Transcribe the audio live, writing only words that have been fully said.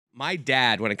My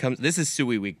dad, when it comes, this is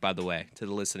Suey week, by the way, to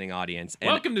the listening audience. And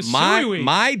welcome to Suey week.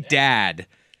 My dad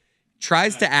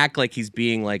tries to act like he's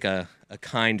being like a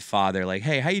kind father. Like,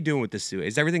 hey, how you doing with this, Suey?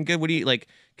 Is everything good? What do you like?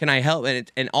 Can I help?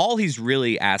 And all he's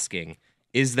really asking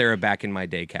is there a back in my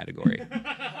day category?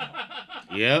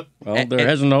 Yep. Well, there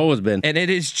hasn't always been. And it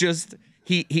is just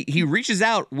he reaches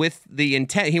out with the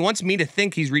intent. He wants me to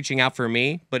think he's reaching out for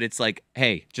me, but it's like,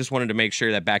 hey, just wanted to make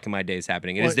sure that back in my day is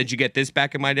happening. It is, did you get this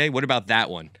back in my day? What about that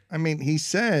one? I mean, he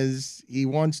says he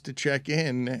wants to check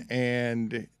in,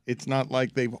 and it's not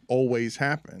like they've always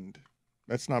happened.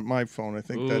 That's not my phone. I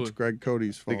think that's Greg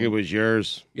Cote's phone. I think it was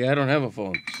yours. Yeah, I don't have a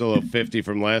phone. Still a 50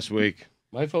 from last week.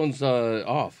 My phone's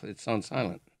off. It's on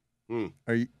silent.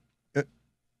 Are you?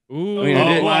 Ooh. I mean,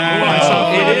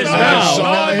 it is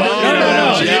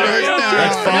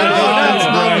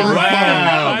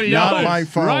Not my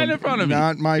phone. Right in front of me.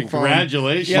 Not my phone.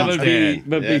 Congratulations, Yeah,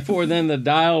 but before then, the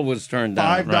dial was turned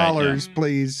down. $5,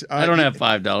 please. I don't have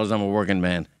 $5. I'm a working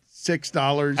man.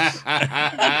 $6.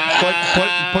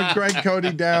 put Greg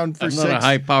Cote down for I'm not a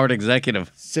high-powered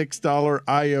executive. $6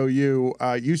 IOU.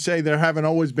 You say there haven't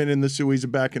always been in the SUEYS a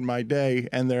back in my day,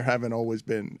 and there haven't always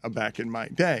been a back in my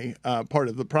day. Part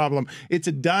of the problem. It's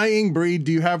a dying breed.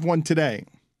 Do you have one today?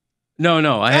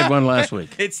 No, I had one last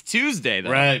week. It's Tuesday,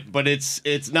 though. Right, but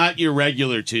it's not your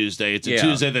regular Tuesday. It's a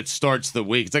Tuesday that starts the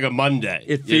week. It's like a Monday.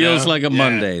 It feels like a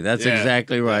Monday. That's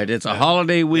exactly right. It's a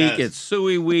holiday week. It's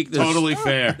Suey week. Totally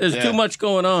fair. There's too much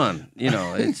going on. You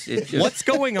know, it's just, What's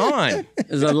going on?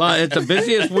 There's a lot. It's the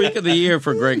busiest week of the year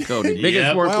for Greg Cote.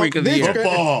 Biggest work week of the year.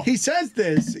 Football. He says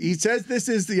this. He says this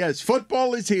is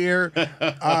football is here.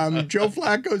 Joe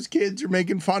Flacco's kids are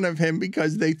making fun of him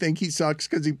because they think he sucks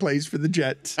because he plays for the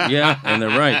Jets. Yeah, and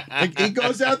they're right. Like, he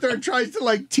goes out there and tries to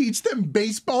like teach them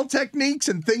baseball techniques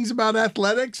and things about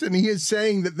athletics, and he is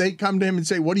saying that they come to him and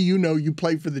say, "What do you know? You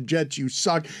play for the Jets. You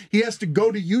suck." He has to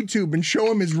go to YouTube and show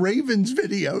him his Ravens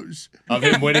videos of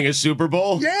him winning a Super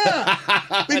Bowl. Yeah,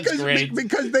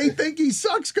 because they think he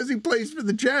sucks because he plays for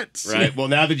the Jets. Right. Well,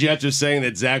 now the Jets are saying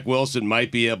that Zach Wilson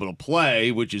might be able to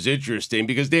play, which is interesting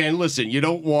because, Dan, listen, you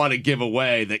don't want to give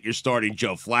away that you're starting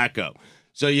Joe Flacco.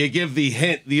 So you give the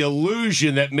hint, the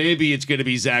illusion that maybe it's going to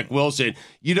be Zach Wilson.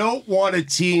 You don't want a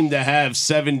team to have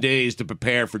 7 days to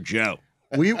prepare for Joe.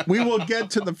 We will get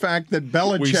to the fact that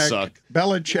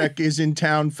Belichick is in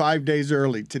town 5 days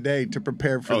early today to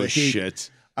prepare for the Heat. Oh, shit.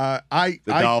 The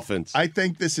Dolphins. I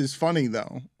think this is funny,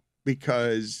 though,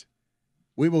 because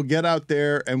we will get out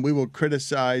there and we will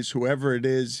criticize whoever it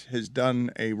is has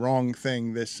done a wrong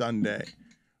thing this Sunday.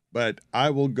 But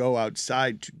I will go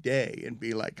outside today and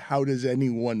be like, how does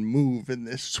anyone move in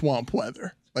this swamp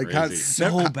weather? Like,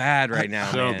 so bad right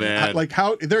now. So man. bad. Like,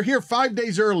 how they're here 5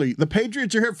 days early. The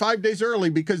Patriots are here 5 days early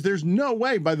because there's no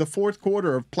way by the fourth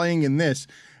quarter of playing in this,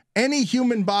 any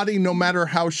human body, no matter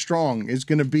how strong, is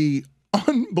going to be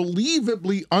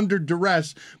unbelievably under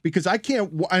duress because I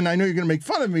can't, and I know you're going to make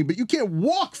fun of me, but you can't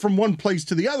walk from one place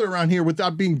to the other around here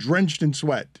without being drenched in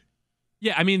sweat.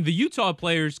 Yeah, I mean, the Utah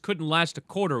players couldn't last a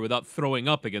quarter without throwing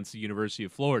up against the University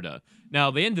of Florida.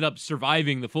 Now, they ended up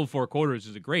surviving the full 4 quarters. It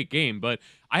was a great game, but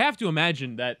I have to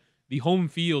imagine that the home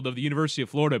field of the University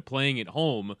of Florida playing at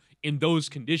home in those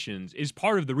conditions is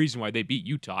part of the reason why they beat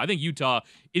Utah. I think Utah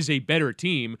is a better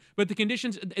team, but the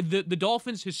conditions, the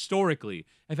Dolphins historically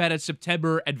have had a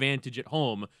September advantage at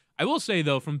home. I will say,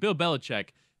 though, from Bill Belichick,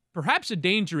 perhaps a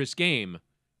dangerous game,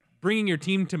 bringing your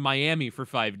team to Miami for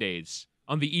 5 days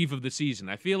on the eve of the season.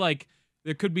 I feel like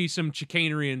there could be some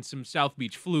chicanery and some South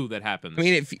Beach flu that happens. I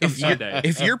mean, if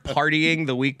you're partying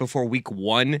the week before week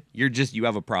 1, you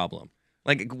have a problem.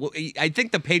 Like, I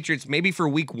think the Patriots, maybe for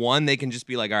week 1, they can just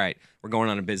be like, all right, we're going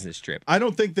on a business trip. I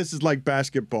don't think this is like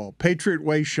basketball. Patriot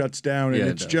Way shuts down, and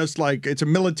it's just like it's a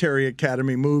military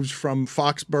academy, moves from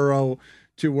Foxborough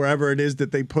to wherever it is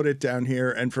that they put it down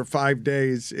here, and for 5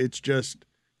 days, it's just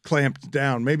clamped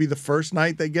down. Maybe the first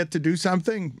night they get to do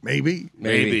something. Maybe.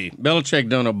 Belichick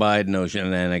don't abide no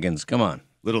shenanigans. Come on.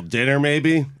 Little dinner,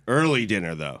 maybe? Early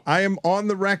dinner, though. I am on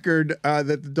the record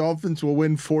that the Dolphins will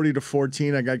win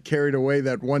 40-14. I got carried away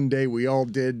that one day. We all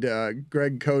did.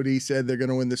 Greg Cote said they're going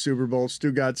to win the Super Bowl.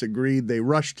 Stugotz agreed. They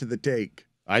rushed to the take.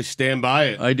 I stand by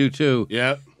it. I do, too.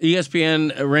 Yeah.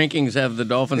 ESPN rankings have the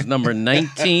Dolphins number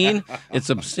 19. It's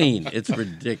obscene. It's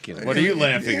ridiculous. What are you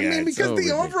laughing at? I mean, because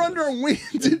the over-under on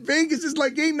wins in Vegas is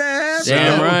like 8.5.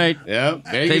 Damn right. Yeah.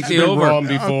 Take the over. Wrong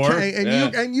before.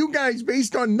 Okay, and you guys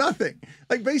based on nothing.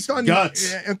 Like based on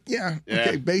guts.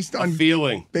 Okay, based on a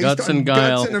feeling. Based guts on and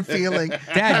guile. Guts and a feeling.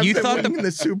 Dad, you thought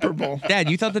the Super Bowl. Dad,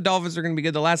 you thought the Dolphins were going to be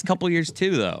good the last couple of years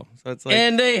too, though. So it's like,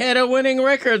 And they had a winning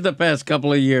record the past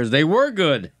couple of years. They were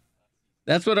good.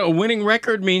 That's what a winning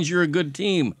record means. You're a good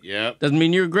team. Yeah. Doesn't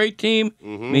mean you're a great team.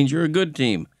 Means you're a good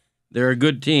team. They're a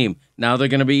good team. Now they're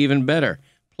going to be even better.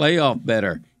 Playoff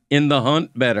better. In the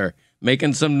hunt better.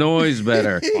 Making some noise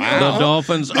better. Wow. The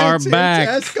Dolphins are back.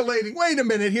 It's escalating. Wait a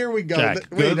minute. Here we go. Jack,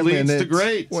 Wait good a leads minute. to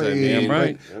great. Wait,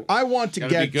 right. I want to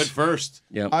Gotta get be good first.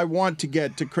 Yep. I want to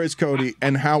get to Chris Cote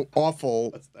and how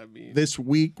awful What's that mean? this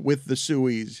week with the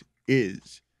SUEYS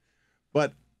is.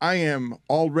 But I am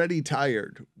already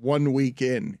tired 1 week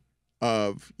in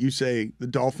of, you say the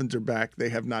Dolphins are back. They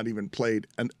have not even played.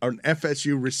 An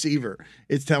FSU receiver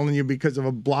is telling you because of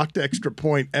a blocked extra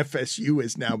point, FSU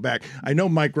is now back. I know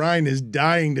Mike Ryan is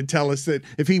dying to tell us that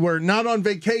if he were not on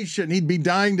vacation, he'd be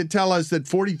dying to tell us that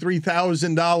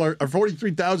 $43,000 or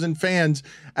 43,000 fans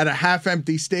at a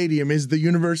half-empty stadium is the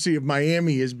University of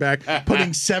Miami is back,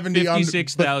 putting 70 on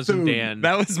 56,000, Bethune. Dan.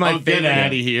 That was my Get favorite. out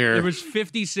of here. There was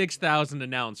 56,000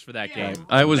 announced for that game.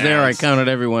 I was there. I Nasty. counted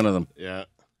every one of them. Yeah.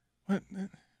 What?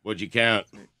 What'd you count?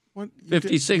 What? You did-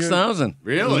 56,000.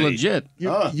 Really? It was legit.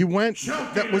 You went.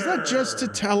 Was that just to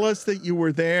tell us that you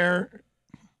were there?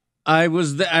 I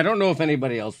was there. I don't know if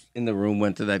anybody else in the room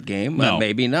went to that game. No.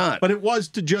 Maybe not. But it was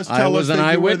to just I tell was us an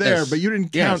that you were there. eyewitness. But you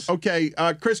didn't count. Yes. Okay,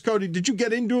 Chris Cote, did you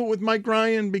get into it with Mike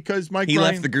Ryan because Mike He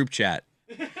Ryan left the group chat.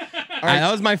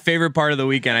 That was my favorite part of the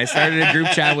weekend. I started a group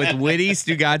chat with Witty,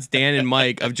 Stugotz, Dan, and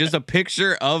Mike of just a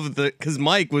picture of because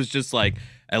Mike was just like,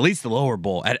 at least the lower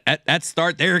bowl. At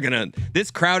start,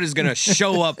 this crowd is gonna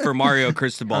show up for Mario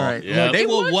Cristobal. All right. Yeah. They It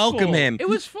will was welcome full. him. It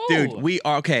was full. Dude, we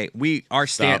are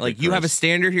Stop it, you have a Chris.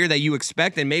 standard here that you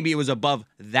expect, and maybe it was above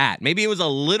that. Maybe it was a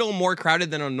little more crowded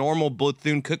than a normal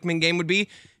Bethune-Cookman game would be.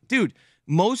 Dude,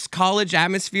 most college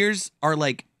atmospheres are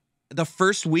like the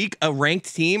first week a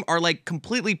ranked team are like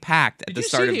completely packed at Did the you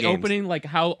start see of the games. opening, like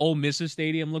how Ole Miss's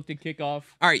stadium looked at kickoff?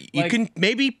 All right, you Like- can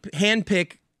maybe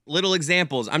handpick little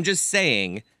examples. I'm just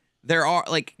saying there are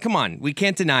come on, we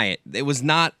can't deny it. It was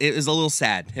a little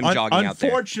sad him jogging out there.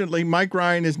 Unfortunately, Mike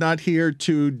Ryan is not here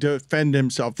to defend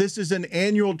himself. This is an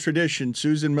annual tradition.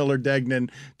 Susan Miller-Degnan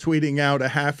tweeting out a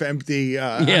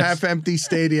half-empty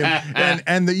stadium,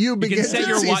 and the U You begins. can set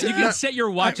your you can set your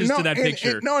watches to that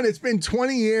picture. And it's been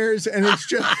 20 years, and it's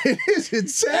just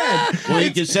it's sad. Well,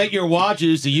 you can set your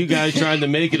watches to you guys trying to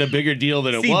make it a bigger deal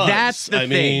than it See, was. that's the I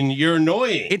thing. mean, you're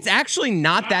annoying. It's actually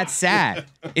not that sad.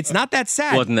 It's not that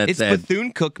sad. Wasn't that it's sad?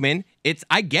 Bethune-Cookman.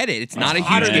 I get it. It's not a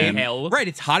hotter huge than game. hell. Right,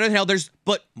 it's hot as hell.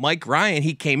 But Mike Ryan,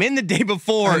 he came in the day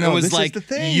before I know, and was this is like, the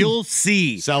thing. you'll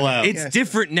see. Sell out. It's Yes.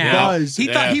 different now. It was. He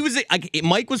thought Yeah. he was like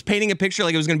Mike was painting a picture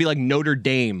like it was going to be like Notre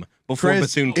Dame before Chris,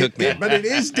 Bethune-Cookman. but it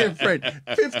is different.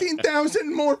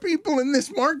 15,000 more people in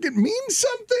this market means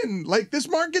something. Like this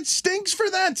market stinks for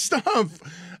that stuff.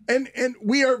 And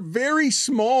we are very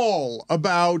small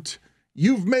about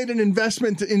you've made an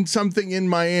investment in something in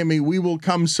Miami. We will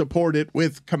come support it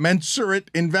with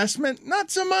commensurate investment. Not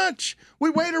so much. We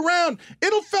wait around.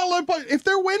 It'll fill up. If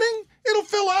they're winning, it'll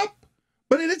fill up.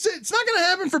 But it's not going to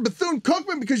happen for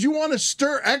Bethune-Cookman because you want to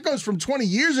stir echoes from 20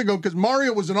 years ago because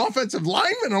Mario was an offensive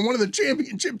lineman on one of the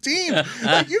championship teams.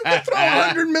 Like you could throw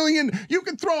 $100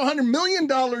 million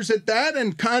at that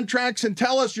and contracts and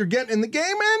tell us you're getting in the game,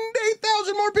 and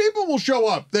 8,000 more people will show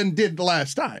up than did the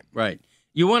last time. Right.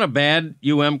 You want a bad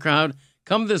UM crowd?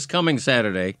 Come this coming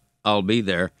Saturday. I'll be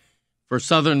there for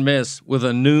Southern Miss with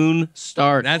a noon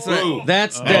start. That's Ooh. what,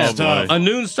 That's death. boy. A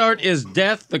noon start is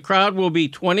death. The crowd will be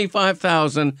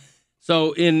 25,000.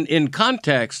 So in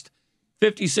context,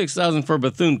 56,000 for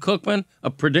Bethune-Cookman, a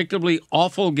predictably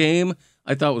awful game.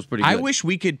 I thought was pretty good. I wish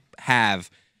we could have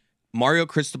Mario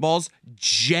Cristobal's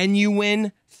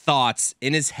genuine thoughts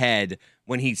in his head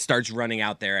when he starts running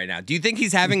out there right now. Do you think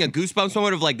he's having a goosebumps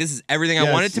moment of like, this is everything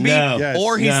I want it to be? No. Yes.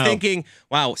 Or he's No. thinking,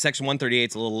 wow, section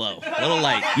 138 is a little low, a little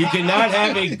light. You cannot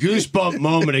have a goosebump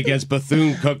moment against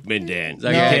Bethune-Cookman, Dan. No,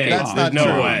 You can't. that's not There's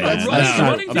no true. way. That's No. not true.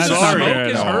 Running I'm through the sorry. smoke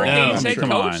as No. Hurricanes No. head Come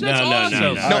coach? on. That's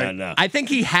No, awesome. no. I think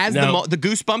he has No. the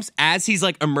goosebumps as he's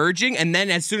like emerging, and then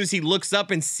as soon as he looks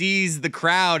up and sees the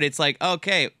crowd, it's like,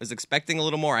 okay, I was expecting a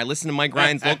little more. I listened to Mike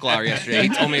Ryan's local hour yesterday. He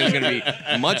told me it was going to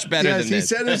be much better Yes, than he this.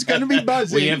 said it's going to be buzzing.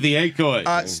 We have the Acoy.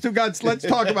 Stugotz, let's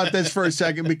talk about this for a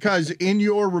second because in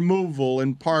your removal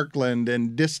in Parkland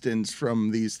and distance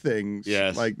from these things,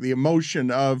 Yes. like the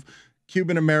emotion of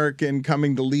Cuban American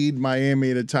coming to lead Miami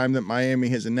at a time that Miami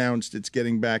has announced it's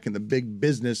getting back in the big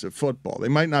business of football. They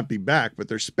might not be back, but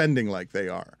they're spending like they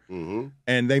are. Mm-hmm.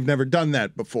 And they've never done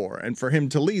that before. And for him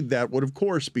to lead that would, of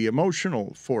course, be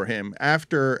emotional for him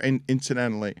after, and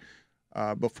incidentally,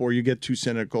 before you get too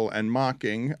cynical and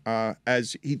mocking,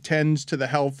 as he tends to the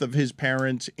health of his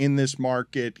parents in this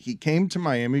market. He came to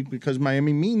Miami because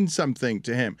Miami means something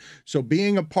to him. So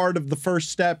being a part of the first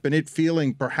step and it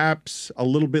feeling perhaps a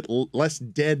little bit less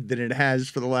dead than it has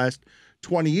for the last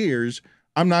 20 years,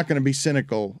 I'm not going to be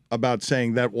cynical about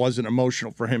saying that wasn't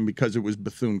emotional for him because it was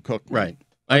Bethune-Cookman. Right.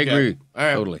 I agree. All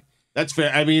right. Totally. That's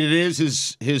fair. I mean, it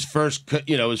is his first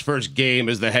game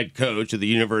as the head coach of the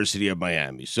University of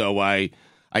Miami. So I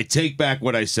take back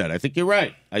what I said. I think you're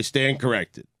right. I stand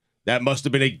corrected. That must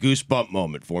have been a goosebump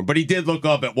moment for him. But he did look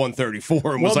up at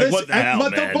 134 and was like, what the hell,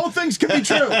 man? Both things can be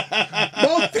true.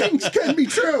 Both things can be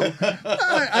true.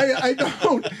 I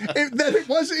don't. That it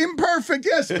was imperfect.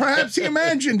 Yes, perhaps he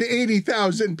imagined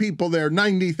 80,000 people there,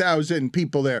 90,000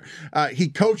 people there. He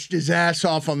coached his ass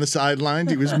off on the sidelines.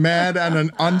 He was mad at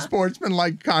an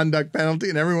unsportsmanlike conduct penalty,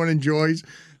 and everyone enjoys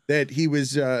that he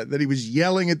was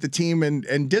yelling at the team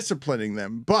and disciplining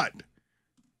them. But,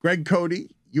 Greg Cote,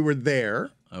 you were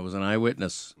there. I was an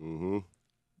eyewitness. Mm-hmm.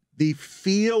 The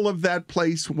feel of that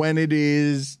place when it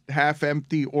is half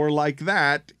empty or like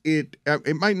that, it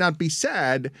might not be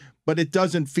sad, but it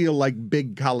doesn't feel like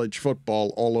big college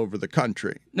football all over the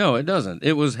country. No, it doesn't.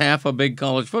 It was half a big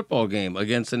college football game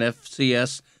against an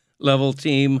FCS level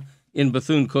team in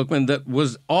Bethune-Cookman that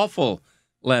was awful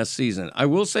last season. I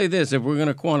will say this, if we're going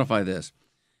to quantify this.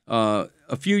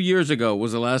 A few years ago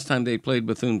was the last time they played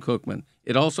Bethune-Cookman.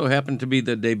 It also happened to be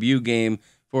the debut game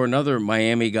for another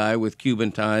Miami guy with Cuban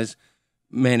ties,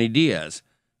 Manny Diaz.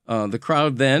 The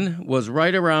crowd then was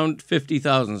right around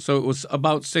 50,000, so it was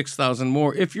about 6,000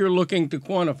 more if you're looking to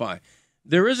quantify.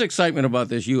 There is excitement about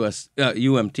this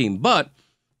UM team, but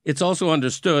it's also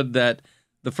understood that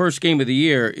the first game of the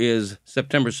year is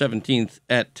September 17th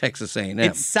at Texas A&M.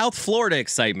 It's South Florida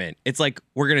excitement. It's like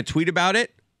we're going to tweet about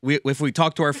it. If we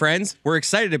talk to our friends, we're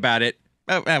excited about it.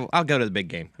 I'll go to the big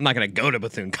game. I'm not going to go to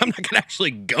Bethune. I'm not going to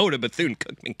actually go to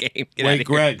Bethune-Cookman game. Wait,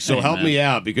 Greg, so help me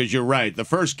out because you're right. The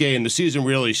first game, the season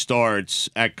really starts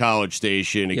at College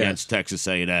Station against Texas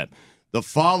A&M. The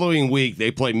following week, they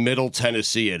play Middle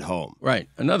Tennessee at home. Right,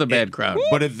 another bad crowd.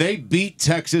 But if they beat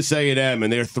Texas A&M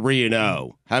and they're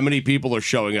 3-0, how many people are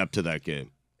showing up to that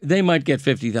game? They might get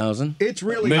 50,000. It's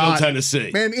really Middle hot.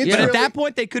 Tennessee. Man, it's But really, at that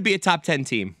point, they could be a top 10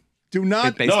 team. do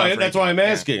not. Based off That's why I'm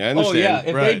asking. I Oh, understand.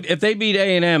 yeah. If they beat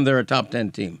A&M, they're a top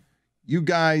 10 team. You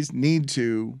guys need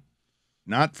to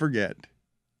not forget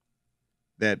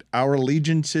that our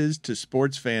allegiances to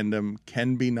sports fandom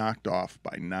can be knocked off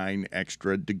by 9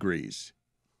 extra degrees.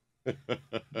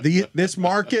 This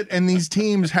market and these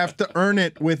teams have to earn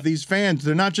it with these fans.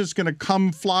 They're not just going to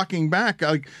come flocking back.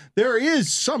 Like, there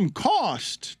is some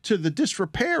cost to the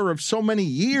disrepair of so many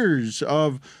years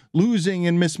of losing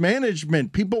and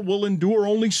mismanagement. People will endure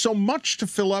only so much to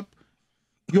fill up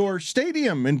your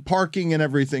stadium and parking and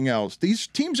everything else. These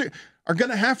teams are going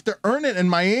to have to earn it. And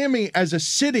Miami, as a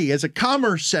city, as a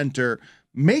commerce center,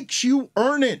 makes you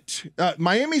earn it.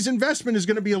 Miami's investment is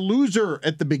going to be a loser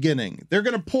at the beginning. They're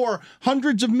going to pour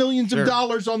hundreds of millions of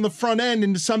dollars on the front end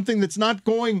into something that's not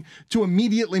going to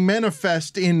immediately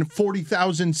manifest in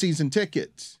 40,000 season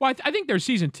tickets. Well, I think their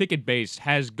season ticket base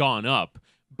has gone up,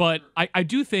 but I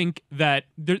do think that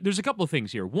there's a couple of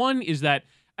things here. One is that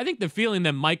I think the feeling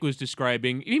that Mike was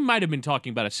describing, he might have been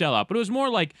talking about a sellout, but it was more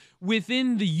like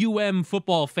within the UM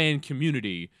football fan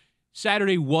community,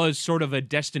 Saturday was sort of a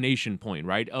destination point,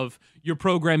 right? Of your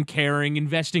program caring,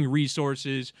 investing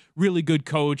resources, really good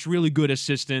coach, really good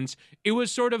assistants. It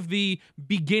was sort of the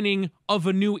beginning of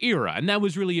a new era, and that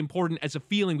was really important as a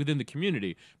feeling within the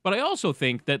community. But I also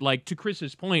think that, like, to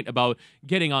Chris's point about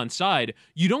getting on side,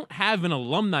 you don't have an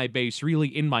alumni base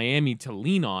really in Miami to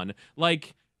lean on,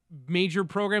 like major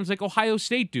programs like Ohio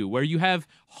State do, where you have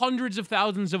hundreds of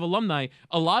thousands of alumni.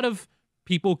 A lot of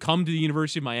people come to the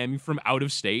University of Miami from out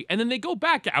of state, and then they go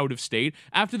back out of state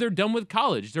after they're done with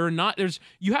college.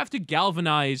 You have to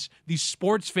galvanize the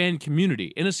sports fan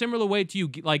community in a similar way to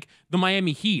like the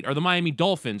Miami Heat or the Miami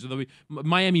Dolphins or the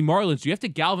Miami Marlins. You have to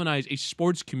galvanize a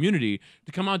sports community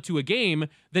to come out to a game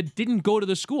that didn't go to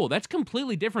the school. That's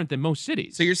completely different than most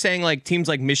cities. So you're saying like teams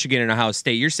like Michigan and Ohio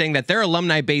State, you're saying that their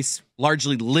alumni base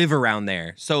largely live around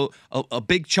there. So a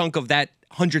big chunk of that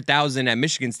 100,000 at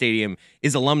Michigan Stadium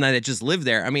is alumni that just live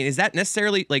there. I mean, is that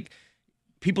necessarily like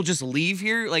people just leave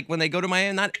here like when they go to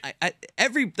Miami? Not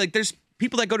there's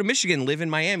people that go to Michigan live in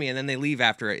Miami and then they leave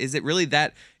after it. Is it really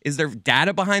that? Is there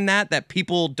data behind that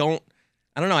people don't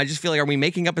I don't know. I just feel like, are we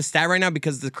making up a stat right now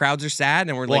because the crowds are sad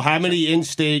and we're Well, like, how many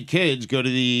in-state kids go to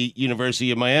the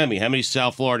University of Miami? How many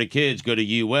South Florida kids go to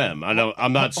UM? I know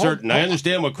I'm not certain. I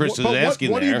understand what Chris is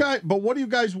asking there. But what do you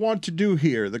guys want to do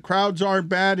here? The crowds aren't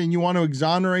bad, and you want to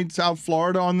exonerate South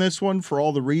Florida on this one for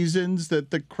all the reasons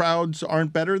that the crowds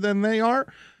aren't better than they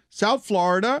are? South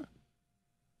Florida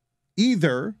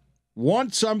either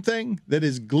wants something that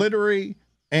is glittery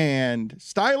and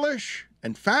stylish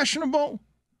and fashionable,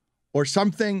 or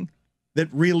something that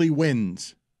really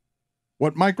wins.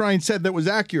 What Mike Ryan said that was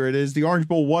accurate is the Orange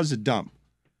Bowl was a dump.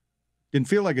 Didn't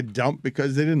feel like a dump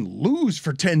because they didn't lose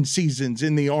for 10 seasons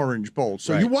in the Orange Bowl.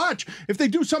 So you watch, if they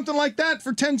do something like that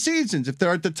for 10 seasons, if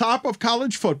they're at the top of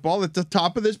college football, at the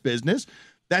top of this business,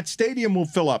 that stadium will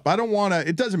fill up. I don't want to,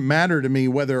 it doesn't matter to me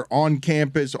whether on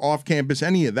campus, off campus,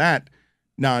 any of that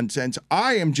nonsense.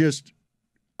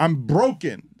 I'm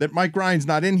broken that Mike Ryan's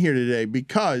not in here today,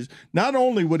 because not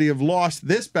only would he have lost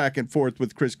this back and forth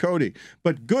with Chris Cote,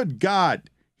 but good God,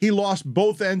 he lost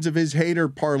both ends of his hater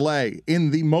parlay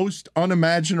in the most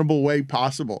unimaginable way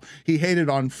possible. He hated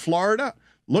on Florida.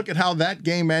 Look at how that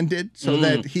game ended. So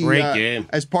that he,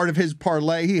 as part of his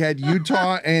parlay, he had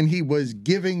Utah and he was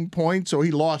giving points. So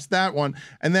he lost that one.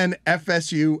 And then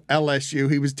FSU, LSU,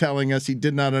 he was telling us he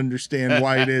did not understand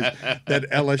why it is that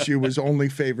LSU was only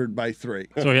favored by 3.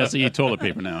 So he has to eat toilet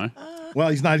paper now, huh? Well,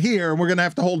 he's not here, and we're going to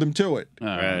have to hold him to it.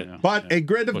 Right. But a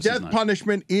grid of death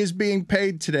punishment is being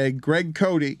paid today. Greg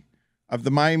Cote of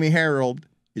the Miami Herald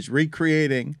is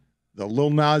recreating the Lil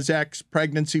Nas X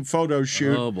pregnancy photo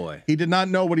shoot. Oh, boy. He did not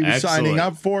know what he was signing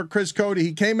up for. Chris Cote,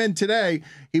 he came in today.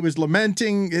 He was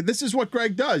lamenting. This is what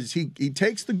Greg does. He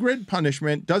takes the grid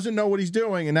punishment, doesn't know what he's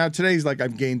doing, and now today he's like,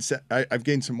 I've gained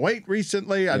some weight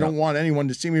recently. I don't want anyone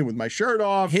to see me with my shirt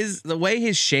off. The way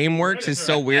his shame works is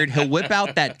so weird. He'll whip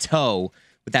out that toe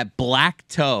with that black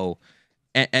toe,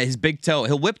 his big toe.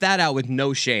 He'll whip that out with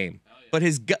no shame. But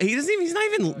he's not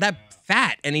even that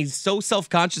fat, and he's so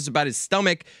self-conscious about his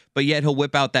stomach, but yet he'll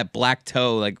whip out that black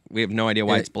toe like we have no idea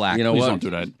why it's black. You know Please what? don't do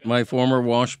that. My former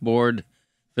washboard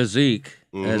physique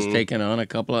has taken on a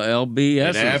couple of LBSs.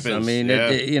 It happens. I mean,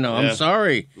 I'm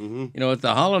sorry. It's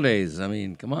the holidays. I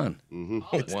mean, come on.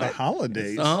 It's the holidays.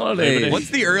 It's the holidays. What's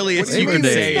the earliest you Labor can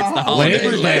Day. say it's the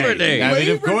holidays? Labor Day. I mean,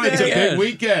 of course, it's a Day. big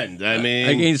weekend. I mean,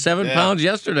 I gained 7 pounds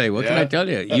yesterday. What can I tell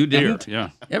you? You didn't.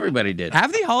 Yeah. Everybody did.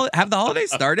 Have the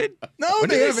holidays started? No, When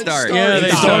they did haven't start? started. Yeah, they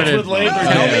it starts started. with Labor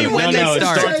Day. Tell me when they It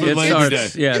start. starts with It Labor Day.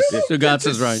 starts. Yes, Stugotz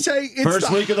is right.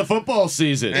 First week of the football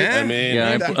season. I mean,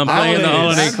 Yeah, I'm playing the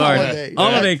holiday card.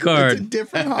 Holiday It's card. a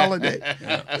different holiday.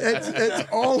 That's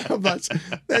all of us.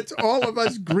 That's all of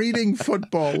us greeting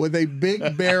football with a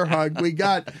big bear hug. We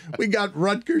got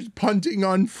Rutgers punting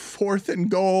on 4th and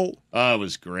goal. oh, it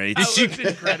was great. That was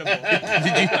incredible.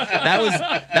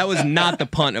 That was not the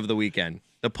punt of the weekend.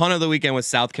 The punt of the weekend was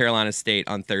South Carolina State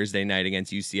on Thursday night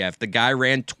against UCF. The guy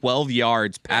ran 12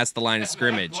 yards past the line of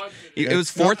scrimmage. It was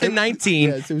 4th and 19.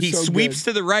 Yes, it was He so sweeps good.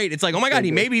 to the right. It's like, oh my God,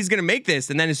 maybe he's gonna make this.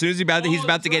 And then as soon as he's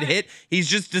about to get hit, he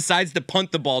just decides to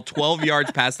punt the ball 12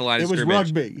 yards past the line It of was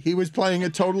scrimmage. rugby. He was playing a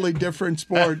totally different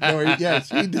sport.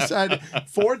 He decided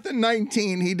 4th and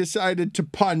 19. He decided to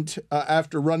punt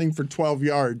after running for 12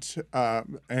 yards,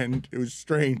 and it was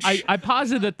strange. I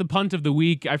posit that the punt of the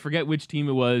week, I forget which team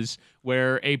it was,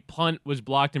 where a punt was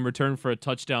blocked in return for a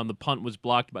touchdown. The punt was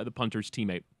blocked by the punter's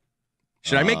teammate.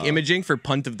 Should I make imaging for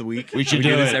punt of the week? We should do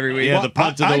do this it. every week. Yeah, the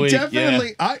punt of the week.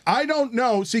 Definitely. I don't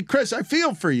know. See, Chris, I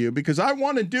feel for you because I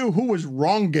want to do who was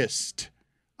wrongest.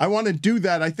 I want to do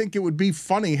that. I think it would be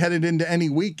funny headed into any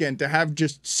weekend to have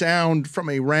just sound from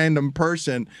a random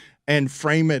person and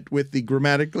frame it with the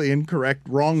grammatically incorrect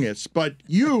wrongest. But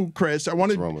you, Chris, I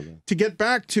wanted to get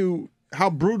back to how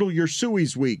brutal your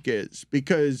SUEYS week is,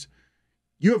 because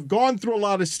you have gone through a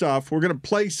lot of stuff. We're going to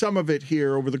play some of it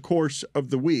here over the course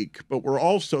of the week, but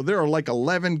there are like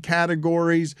 11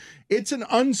 categories. It's an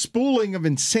unspooling of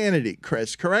insanity,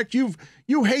 Chris, correct? You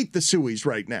hate the SUEYS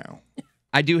right now.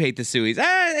 I do hate the SUEYS.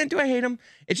 And do I hate them?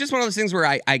 It's just one of those things where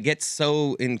I get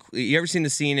so you ever seen the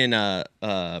scene in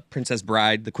Princess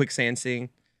Bride, the quicksand scene?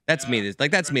 That's me.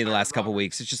 That's me the last couple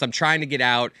weeks. It's just I'm trying to get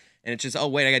out, and it's just, oh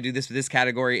wait, I got to do this for this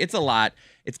category. It's a lot.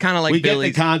 It's kind of like we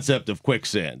Billy's. get the concept of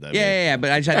quicksand. I mean. Yeah,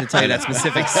 but I just had to tell you that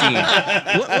specific scene.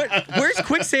 Where's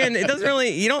quicksand? It doesn't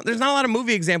really, there's not a lot of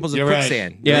movie examples of You're right.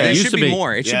 quicksand. Yeah, there it should used to be be.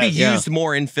 more. It should be Yeah. used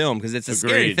more in film because it's a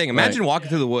scary Agreed. thing. Imagine walking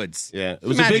through the woods. Yeah, it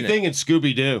was Imagine a big thing in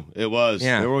Scooby-Doo. It was.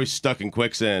 Yeah. They were always stuck in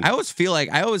quicksand. I always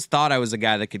thought I was a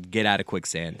guy that could get out of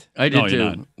quicksand. I did No, you're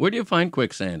too. not. Where do you find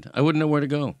quicksand? I wouldn't know where to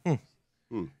go.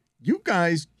 You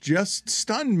guys just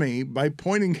stunned me by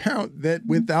pointing out that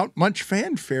without much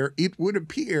fanfare, it would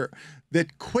appear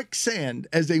that quicksand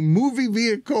as a movie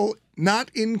vehicle,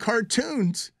 not in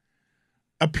cartoons,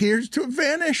 appears to have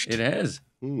vanished. It has.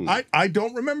 I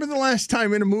don't remember the last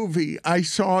time in a movie I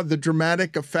saw the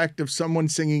dramatic effect of someone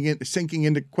sinking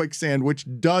into quicksand, which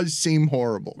does seem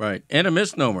horrible. Right. And a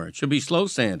misnomer. It should be slow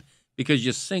sand because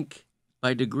you sink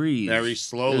by degrees. Very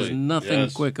slowly. There's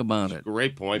nothing quick about it.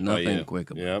 Great point by you. Nothing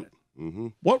quick about it. Mm-hmm.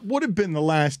 What would have been the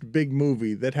last big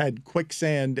movie that had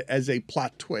quicksand as a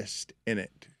plot twist in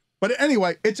it? But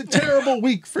anyway, it's a terrible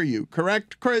week for you,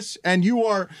 correct, Chris? And you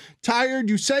are tired.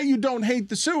 You say you don't hate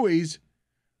the SUEYS.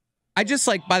 I just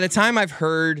by the time I've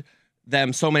heard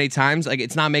them so many times,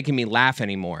 it's not making me laugh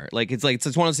anymore. It's one of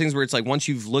those things where it's once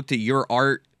you've looked at your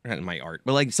art, not my art,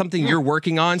 but something you're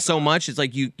working on so much, it's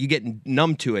you get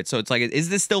numb to it. So it's is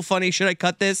this still funny? Should I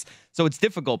cut this? So it's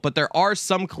difficult. But there are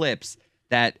some clips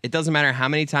that it doesn't matter how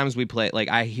many times we play,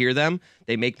 I hear them,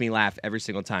 they make me laugh every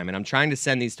single time. And I'm trying to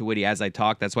send these to Woody as I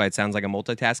talk. That's why it sounds like I'm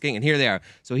multitasking. And here they are.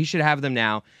 So he should have them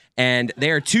now. And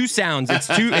they are two sounds.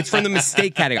 It's from the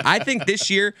mistake category. I think this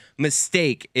year,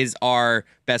 Mistake is our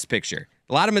best picture.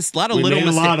 A lot of little mistakes.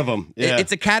 A lot of them. Yeah.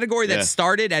 It's a category that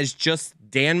started as just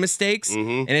Dan mistakes,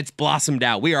 and it's blossomed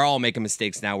out. We are all making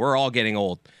mistakes now. We're all getting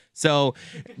old. So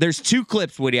there's two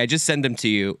clips, Woody. I just sent them to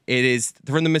you. It is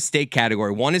from the mistake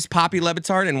category. One is Poppy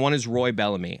LeBatard and one is Roy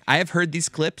Bellamy. I have heard these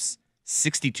clips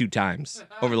 62 times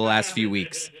over the last few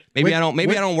weeks. Maybe I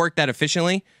don't work that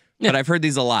efficiently, but I've heard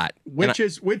these a lot. Which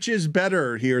is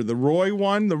better here? The Roy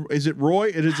one? Is it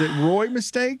Roy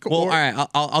mistake? Well, all right.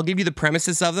 I'll give you the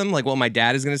premises of them, like what my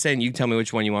dad is going to say, and you tell me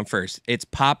which one you want first. It's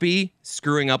Poppy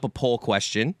screwing up a poll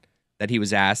question that he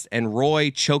was asked, and Roy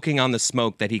choking on the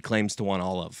smoke that he claims to want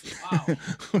all of. Wow.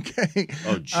 Okay.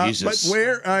 Oh, Jesus. But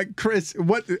where, Chris,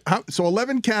 so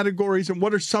 11 categories, and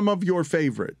what are some of your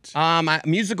favorites?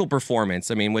 Musical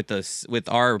performance. I mean, with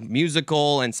our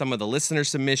musical and some of the listener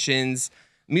submissions,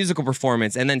 musical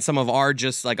performance, and then some of our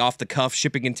just off the cuff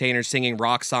shipping containers singing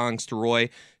rock songs to Roy.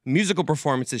 Musical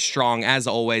performance is strong as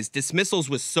always.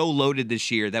 Dismissals was so loaded this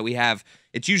year that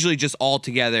it's usually just all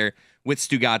together with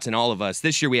Stugotz and all of us.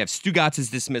 This year we have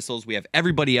Stugotz's dismissals. We have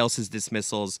everybody else's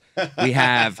dismissals. We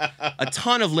have a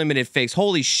ton of limited fakes.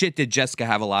 Holy shit, did Jessica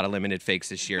have a lot of limited fakes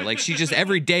this year. She just,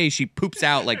 every day she poops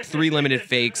out 3 limited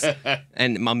fakes.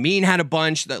 And Amin had a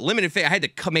bunch. The limited fake, I had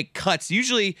to make cuts.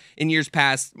 Usually in years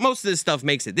past, most of this stuff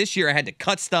makes it. This year I had to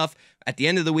cut stuff. At the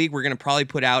end of the week, we're going to probably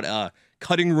put out a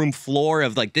cutting room floor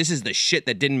of this is the shit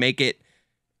that didn't make it.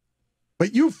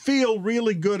 But you feel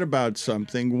really good about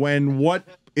something when what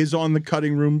is on the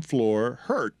cutting room floor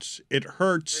hurts. It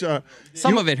hurts.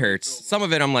 Some of it hurts. Some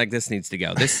of it I'm this needs to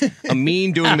go. This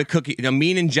Amin doing the cookie.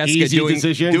 Amin and Jessica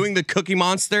doing the Cookie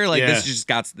Monster.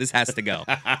 This has to go.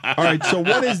 All right. So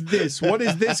what is this? What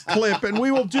is this clip? And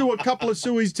we will do a couple of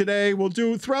SUEYs today. We'll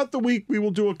do throughout the week. We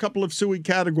will do a couple of SUEY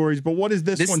categories. But what is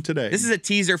this one today? This is a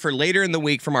teaser for later in the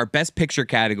week from our best picture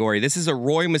category. This is a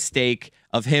Roy mistake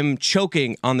of him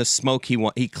choking on the smoke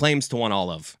he claims to want all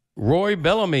of. Roy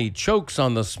Bellamy chokes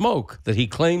on the smoke that he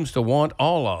claims to want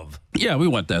all of. Yeah, we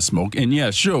want that smoke. And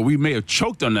yeah, sure, we may have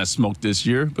choked on that smoke this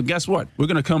year, but guess what? We're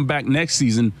going to come back next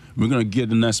season. We're going to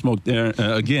get in that smoke there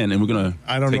again, and we're going to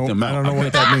take them out. I don't know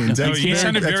what that means. You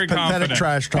sounded very confident. Pathetic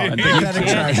trash talk. Pathetic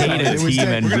trash talk. Hate a team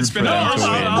and root for them to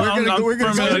win. We're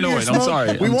going to I'm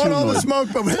sorry. We want all the smoke,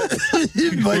 but we're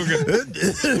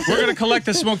going to collect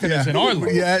the smoke that is in our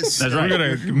lungs. Yes. That's right. We're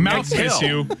going to mouth kiss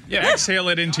you, exhale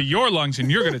it into your lungs, and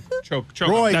you're going to choke.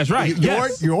 Roy, that's right.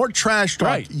 Your trash talk.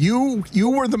 Right. You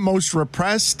were the most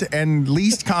repressed and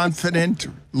least confident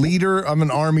leader of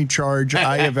an army charge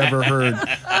I have ever heard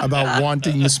about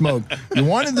wanting the smoke. You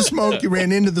wanted the smoke. You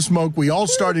ran into the smoke. We all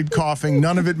started coughing.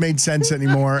 None of it made sense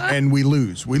anymore, and we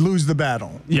lose. We lose the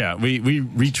battle. Yeah, we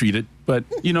retreated. But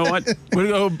you know what?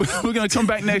 We're gonna come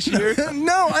back next year.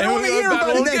 No, I don't want to hear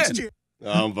about it next year.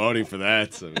 I'm voting for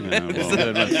that. So.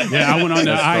 Yeah, I went on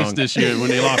the ice this year when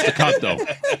they lost the cut, though.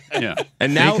 Yeah,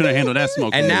 and now they couldn't handle that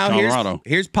smoke. And now Colorado.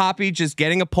 here's Poppy just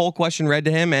getting a poll question read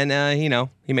to him, and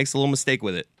he makes a little mistake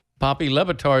with it. Poppy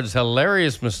LeBatard's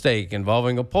hilarious mistake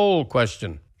involving a poll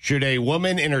question. Should a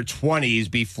woman in her 20s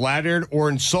be flattered or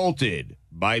insulted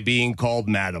by being called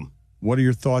madam? What are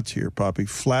your thoughts here, Poppy?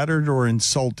 Flattered or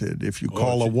insulted if you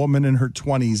call a woman in her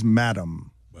 20s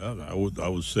madam? Well, I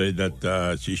would say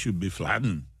that she should be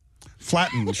flattened.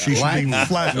 Flattened. She should be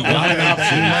flattened.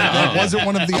 That wasn't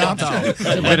one of the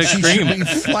options. But she should be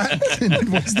flattened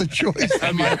was the choice.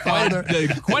 I mean,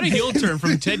 quite a heel turn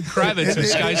from Ted Kravitz of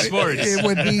Sky Sports. It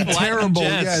would be terrible,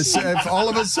 yes. If all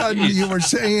of a sudden you were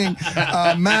saying,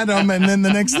 madam, and then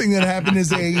the next thing that happened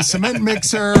is a cement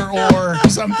mixer or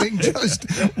something just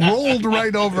rolled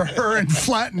right over her and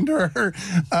flattened her.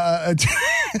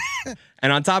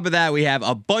 And on top of that, we have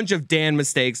a bunch of Dan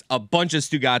mistakes, a bunch of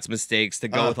Stugotz mistakes to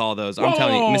go with all those. I'm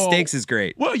telling you, mistakes is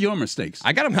great. What are your mistakes?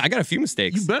 I got a few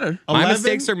mistakes. You better. My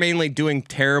mistakes are mainly doing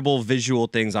terrible visual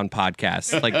things on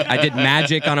podcasts. Like I did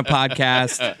magic on a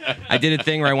podcast. I did a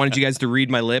thing where I wanted you guys to read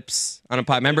my lips on a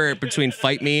pod. Remember between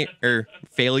fight me or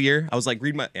failure? I was like,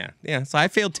 read my yeah. So I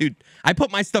failed too. I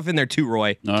put my stuff in there too,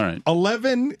 Roy. All right.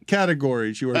 11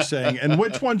 categories you were saying, and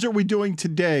which ones are we doing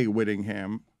today,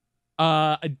 Whittingham?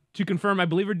 To confirm, I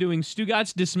believe we're doing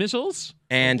Stugotz dismissals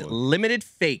and limited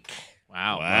fake.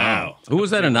 Wow. Who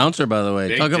was that announcer, by the way?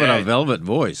 Big Talk about day. a velvet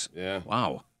voice. Yeah.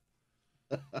 Wow.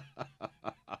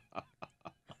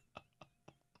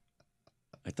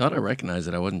 I thought I recognized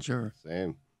it. I wasn't sure.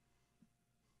 Same.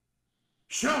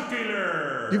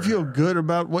 You feel good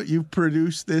about what you've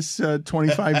produced this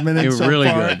 25 minutes You're so really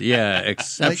far? good. Yeah,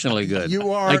 exceptionally good.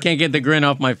 You are. I can't get the grin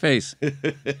off my face.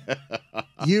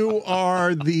 You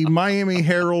are the Miami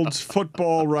Herald's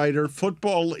football writer.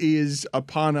 Football is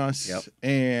upon us, Yep.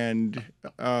 and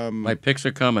My picks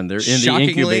are coming. They're in the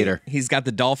Shockingly, incubator. he's got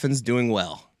the Dolphins doing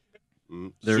well.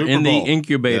 They're Super in the Bowl.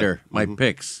 incubator. My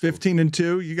picks.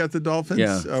 15-2. You got the Dolphins.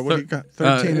 Yeah. What do you got?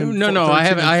 13 and no,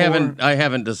 13 I and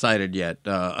haven't decided yet.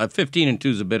 15-2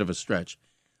 is a bit of a stretch.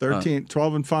 13,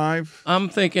 12 and 5. I'm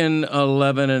thinking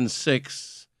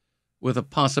 11-6 with a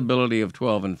possibility of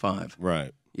 12-5.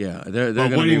 Right. Yeah, they're But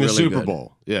going to be winning really the Super good.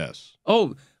 Bowl. Yes. Oh,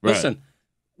 Right. listen,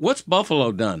 what's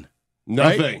Buffalo done?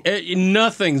 Nothing. Right?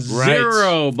 Nothing. Right.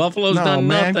 Zero. Buffalo's No, done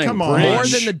man, nothing. come on. More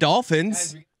Preach. than the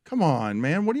Dolphins. Come on,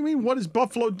 man. What do you mean? What has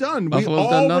Buffalo done? Buffalo's we all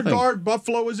done nothing. regard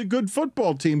Buffalo as a good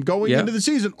football team going Yeah. into the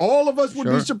season. All of us would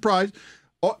be Sure. surprised.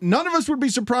 None of us would be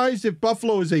surprised if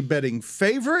Buffalo is a betting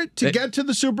favorite to get to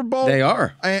the Super Bowl. They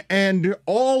are. And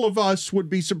all of us would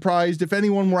be surprised if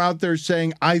anyone were out there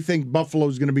saying, I think Buffalo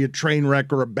is going to be a train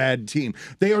wreck or a bad team.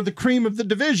 They are the cream of the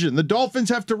division. The Dolphins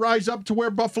have to rise up to where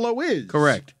Buffalo is.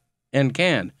 Correct. And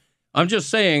can. I'm just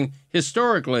saying,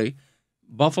 historically,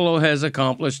 Buffalo has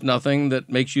accomplished nothing that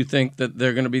makes you think that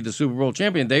they're going to be the Super Bowl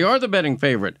champion. They are the betting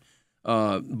favorite.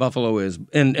 Buffalo is.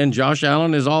 And Josh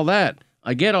Allen is all that.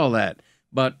 I get all that.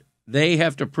 But they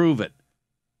have to prove it.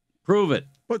 Prove it.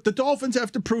 But the Dolphins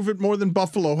have to prove it more than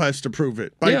Buffalo has to prove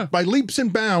it. Yeah. By leaps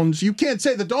and bounds, you can't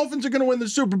say the Dolphins are going to win the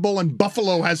Super Bowl and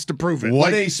Buffalo has to prove it.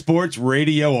 What a sports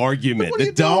radio argument. What are The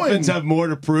you Dolphins doing? have more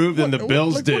to prove than the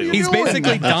Bills what are do. you He's doing?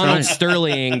 basically Donald right.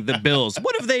 Sterling the Bills.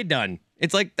 What have they done?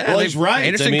 It's like Well, he's right.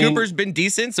 Anderson I mean- Cooper's been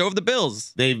decent, so have the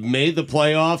Bills. They've made the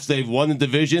playoffs. They've won the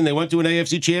division. They went to an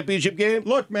AFC championship game.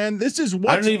 Look, man, this is what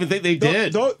I don't even think they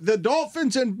did. The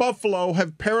Dolphins and Buffalo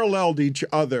have paralleled each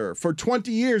other. For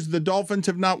 20 years, the Dolphins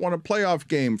have not won a playoff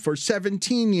game. For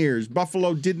 17 years,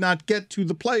 Buffalo did not get to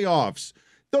the playoffs.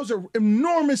 Those are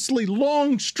enormously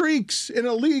long streaks in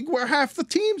a league where half the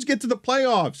teams get to the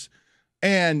playoffs.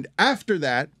 And after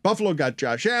that, Buffalo got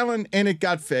Josh Allen, and it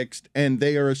got fixed, and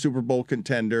they are a Super Bowl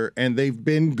contender, and they've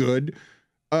been good.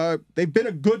 They've been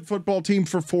a good football team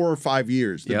for 4 or 5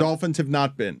 years. The Yep. Dolphins have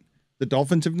not been. The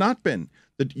Dolphins have not been.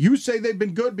 You say they've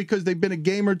been good because they've been a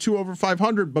game or two over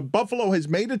 500, but Buffalo has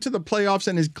made it to the playoffs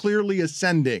and is clearly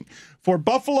ascending. For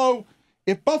Buffalo,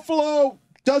 if Buffalo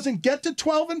doesn't get to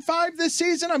 12-5 this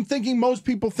season, I'm thinking most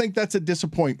people think that's a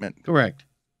disappointment. Correct.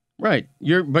 Right.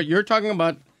 But you're talking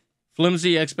about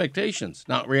flimsy expectations,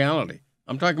 not reality.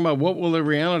 I'm talking about what will the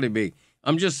reality be.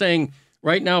 I'm just saying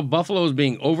right now Buffalo is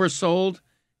being oversold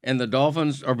and the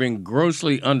Dolphins are being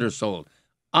grossly undersold.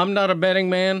 I'm not a betting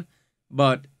man,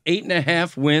 but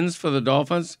 8.5 wins for the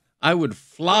Dolphins, I would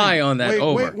fly on that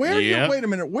over. Wait a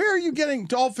minute. Where are you getting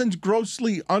Dolphins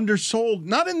grossly undersold?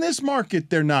 Not in this market,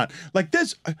 they're not. Like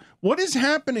this, what is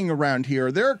happening around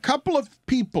here? There are a couple of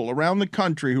people around the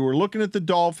country who are looking at the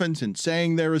Dolphins and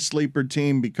saying they're a sleeper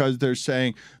team because they're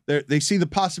saying they see the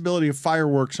possibility of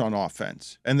fireworks on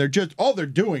offense. And they're just, all they're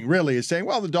doing really is saying,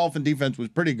 well, the Dolphin defense was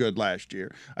pretty good last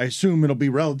year. I assume it'll be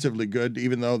relatively good,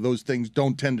 even though those things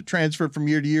don't tend to transfer from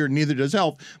year to year, neither does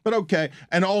health. But okay.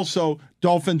 And also,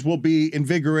 Dolphins will be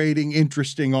invigorating,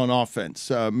 interesting on offense.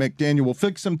 McDaniel will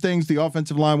fix some things. The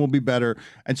offensive line will be better.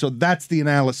 And so that's the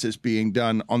analysis being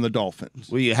done on the Dolphins.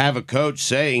 Well, you have a coach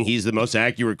saying he's the most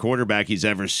accurate quarterback he's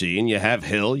ever seen. You have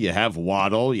Hill, you have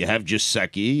Waddle, you have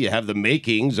Gesicki, you have the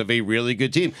makings of a really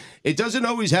good team. It doesn't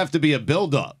always have to be a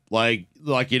build-up like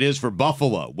it is for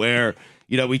Buffalo, where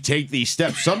we take these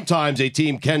steps. Sometimes a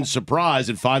team can surprise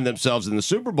and find themselves in the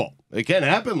Super Bowl. It can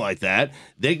happen like that.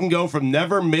 They can go from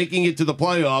never making it to the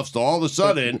playoffs to all of a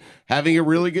sudden having a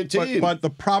really good team. But the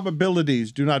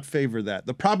probabilities do not favor that.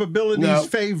 The probabilities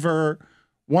favor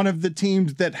one of the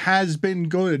teams that has been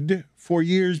good for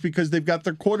years because they've got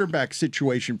their quarterback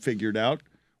situation figured out.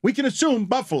 We can assume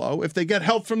Buffalo, if they get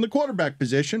help from the quarterback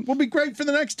position, will be great for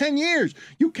the next 10 years.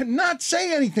 You cannot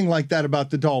say anything like that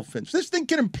about the Dolphins. This thing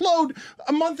can implode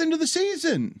a month into the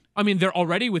season. I mean, they're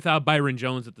already without Byron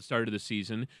Jones at the start of the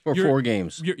season. For 4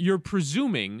 games. You're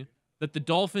presuming that the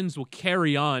Dolphins will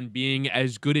carry on being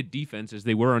as good at defense as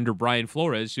they were under Brian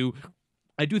Flores, who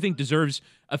I do think deserves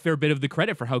a fair bit of the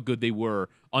credit for how good they were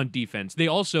on defense. They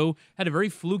also had a very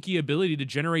fluky ability to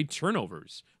generate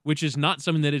turnovers, which is not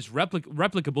something that is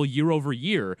replicable year over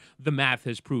year, the math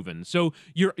has proven. So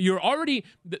you're already,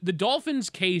 the Dolphins'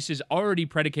 case is already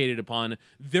predicated upon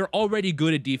they're already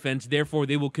good at defense, therefore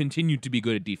they will continue to be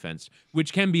good at defense,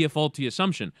 which can be a faulty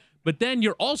assumption. But then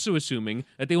you're also assuming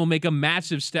that they will make a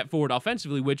massive step forward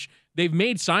offensively, which they've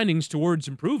made signings towards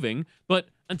improving, but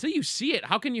until you see it,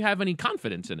 how can you have any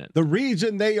confidence in it? The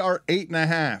reason they are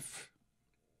 8.5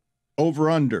 over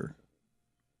under,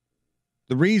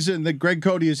 the reason that Greg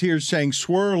Cote is here saying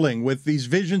swirling with these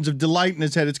visions of delight in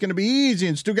his head, it's going to be easy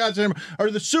and Stugotz or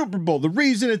the Super Bowl. The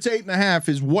reason it's 8.5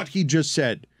 is what he just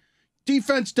said.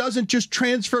 Defense doesn't just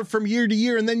transfer from year to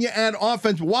year and then you add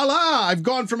offense. Voila, I've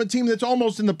gone from a team that's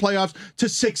almost in the playoffs to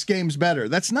 6 games better.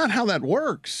 That's not how that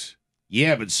works.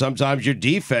 Yeah, but sometimes your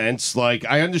defense, like,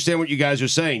 I understand what you guys are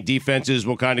saying. Defenses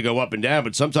will kind of go up and down,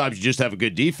 but sometimes you just have a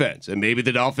good defense, and maybe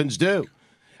the Dolphins do.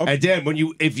 Okay. And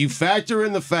then if you factor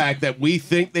in the fact that we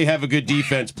think they have a good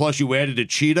defense, plus you added a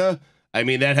cheetah, I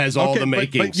mean, that has all the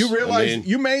makings. But you realize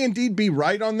you may indeed be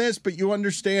right on this, but you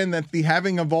understand that the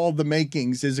having of all the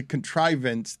makings is a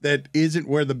contrivance that isn't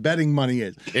where the betting money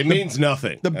is. It means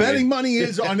nothing. The betting money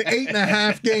is on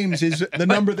 8.5 games is the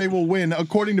number they will win,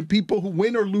 according to people who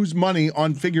win or lose money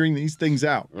on figuring these things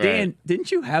out. Right. Dan,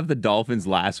 didn't you have the Dolphins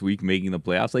last week making the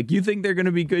playoffs? Like, you think they're going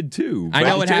to be good too. I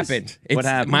know what happened. What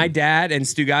happened? My dad and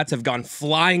Stugotz have gone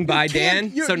flying by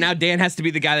Dan, so now Dan has to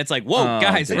be the guy that's like, whoa,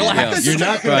 guys, relax. You're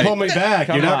not going to pull me back.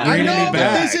 You're not I bringing know, me but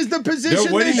back. this is the position.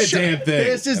 They're winning this the damn thing.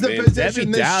 This is the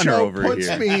position this show puts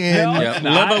me in.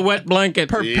 Love a wet blanket.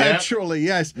 Perpetually,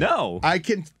 yes. No. I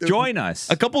can join us.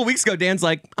 A couple of weeks ago, Dan's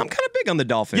like, I'm kind of big on the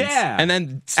Dolphins. Yeah. And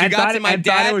then Stugotz and my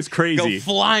dad was crazy. go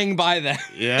flying by them.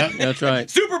 Yeah. That's right.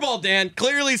 Super Bowl, Dan.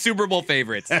 Clearly Super Bowl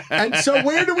favorites. And so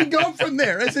where do we go from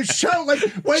there? As a show, like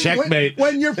Checkmate.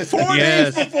 when you're 4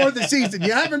 days before the season,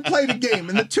 you haven't played a game,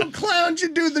 and the 2 clowns you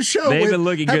do the show They've with been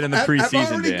looking good in the preseason,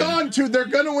 have already gone to, they're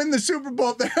going to win the Super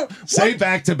Bowl. Say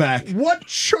back-to-back. What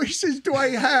choices do I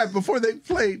have before they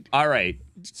played? All right.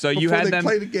 So you Before had they them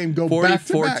play the game, go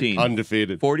 40-14.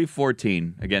 Undefeated.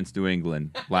 40-14 against New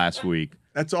England last week.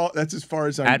 That's all. That's as far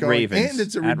as I'm At going. Ravens. And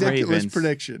it's a At ridiculous Ravens.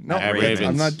 prediction. No, At Ravens.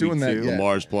 I'm not doing Week that 2. yet.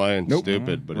 Lamar's playing. Nope.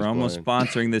 Stupid, but We're he's almost playing.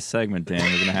 sponsoring this segment, Dan. We're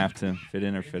going to have to fit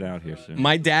in or fit out here soon.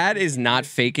 My dad is not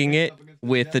faking it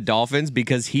with the Dolphins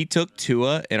because he took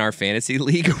Tua in our fantasy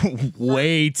league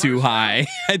way too high.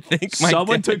 I think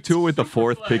Someone took Tua with the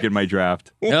 4th pick in my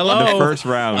draft. Hello. In the first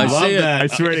round. I Love see it. that. I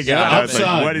swear to God. I was like,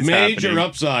 Upside. what is Major happening?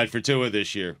 upside for Tua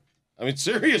this year. I mean,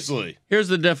 seriously. Here's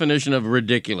the definition of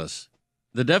ridiculous.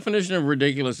 The definition of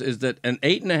ridiculous is that an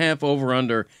 8.5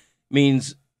 over-under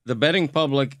means the betting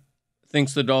public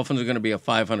thinks the Dolphins are going to be a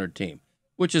 500 team,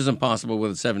 which is impossible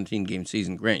with a 17-game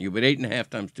season, grant you, but 8.5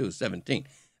 times 2 is 17.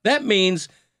 That means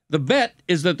the bet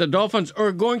is that the Dolphins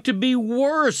are going to be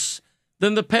worse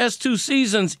than the past 2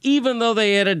 seasons, even though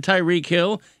they added Tyreek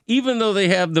Hill, even though they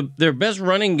have their best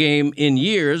running game in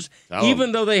years,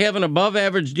 even though they have an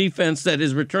above-average defense that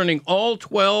is returning all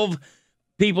 12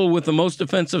 people with the most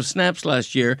defensive snaps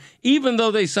last year, even though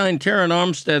they signed Terron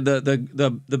Armstead,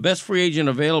 the best free agent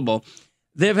available.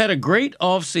 They've had a great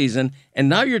offseason, and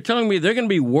now you're telling me they're going to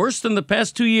be worse than the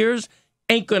past 2 years?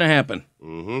 Ain't going to happen.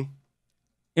 Mm-hmm.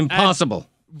 Impossible.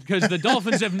 Because the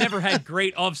Dolphins have never had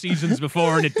great off seasons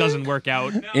before, and it doesn't work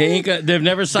out. They've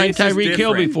never signed Tyreek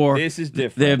Hill before. This is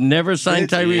different. They've never signed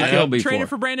Tyreek Hill before. Traded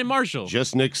for Brandon Marshall.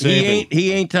 Just Nick Saban.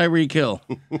 He ain't Tyreek Hill.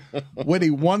 Woody,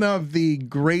 one of the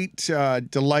great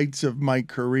delights of my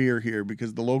career here,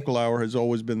 because the local hour has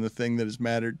always been the thing that has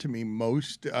mattered to me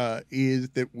most, is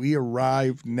that we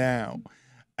arrive now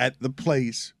at the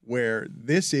place where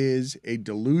this is a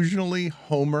delusionally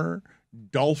Homer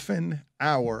Dolphin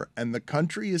hour, and the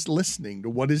country is listening to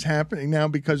what is happening now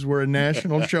because we're a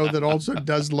national show that also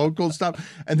does local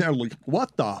stuff, and they're like,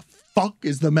 what the fuck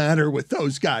is the matter with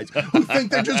those guys who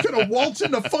think they're just going to waltz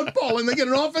into football and they get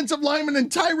an offensive lineman and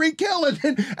Tyreek Hill and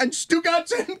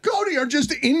Stugotz and Cote are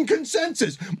just in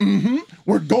consensus.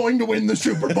 We're going to win the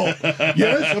Super Bowl.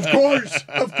 Yes,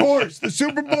 of course. The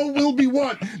Super Bowl will be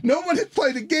won. No one has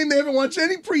played a game. They haven't watched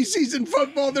any preseason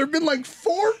football. There have been like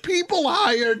 4 people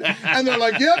hired, and they're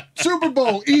like, yep, Super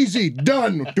Bowl, easy,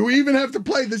 done. Do we even have to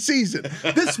play the season?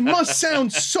 This must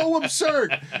sound so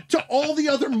absurd to all the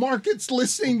other markets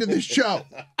listening to this show.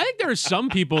 I think there are some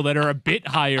people that are a bit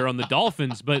higher on the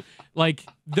Dolphins, but like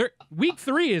week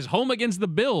 3 is home against the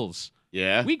Bills.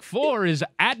 Yeah. Week 4 is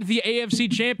at the AFC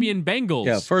champion Bengals.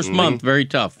 Yeah, first month, very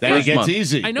tough. Then it gets month.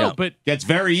 easy. I know, but gets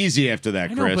very easy after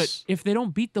that, I know, Chris. but if they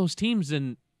don't beat those teams,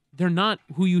 then they're not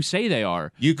who you say they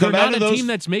are. You come they're out not of a those, team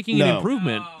that's making an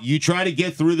improvement. You try to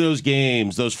get through those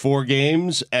games, those 4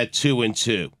 games at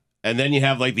 2-2. And then you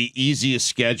have like the easiest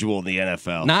schedule in the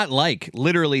NFL. Not like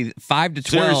literally 5 to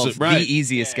 12, Seriously, right. the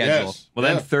easiest schedule. Yes. Well,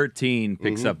 then 13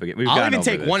 picks up again. We've I'll gotten even over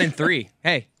take this. 1 and 3.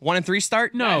 Hey, 1 and 3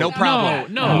 start? No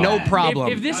problem. No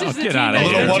problem. If this is the get team out of that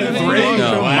here. A little 1 and 3.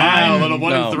 No. Wow, a little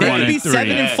 1 and 3. They could be 3.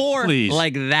 7 and 4 Please.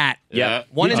 like that. Yeah.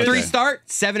 1 and 3 Okay. start,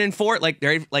 7 and 4 like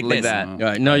they're like this. that. All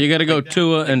right, no, you got to go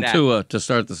Tua and that. Tua to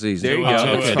start the season. There you Tua. go.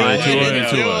 Tua. That's fine. Tua. Tua and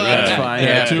Tua. Tua. That's Yeah. fine.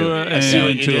 Yeah. Tua I see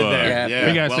what and you did Tua. there. Yeah. What do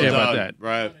you guys well say about done. that?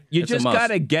 Right. You It's a just must. got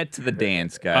to get to the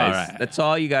dance, guys. All right. That's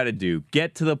all you got to do.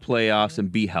 Get to the playoffs and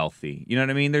be healthy. You know what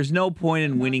I mean? There's no point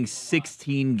in winning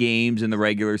 16 games in the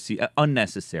regular season.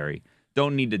 Unnecessary.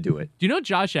 Don't need to do it. Do you know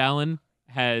Josh Allen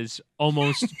has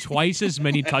almost twice as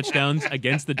many touchdowns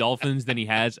against the Dolphins than he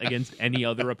has against any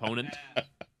other opponent?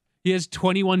 He has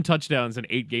 21 touchdowns in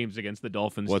 8 games against the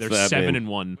Dolphins. What's They're that 7 mean? and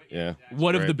 1. Yeah.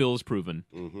 What have Right. the Bills proven?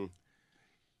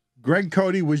 Greg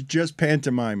Cote was just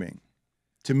pantomiming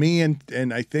to me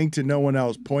and I think to no one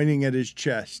else, pointing at his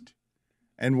chest.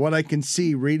 And what I can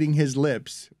see reading his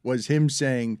lips was him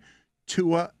saying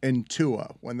Tua and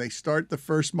Tua. When they start the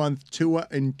first month, Tua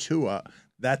and Tua,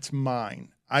 that's mine.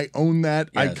 I own that.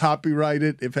 I Yes. copyright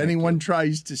it. If anyone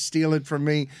tries to steal it from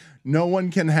me, no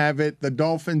one can have it. The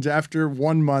Dolphins, after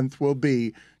 1 month, will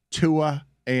be Tua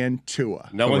and Tua.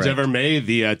 No one's ever made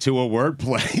the Tua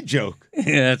wordplay joke.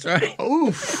 Yeah, that's right.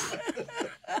 Oof.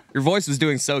 Your voice was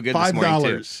doing so good this morning,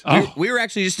 $5. too. We were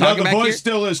actually just No, talking the back voice here.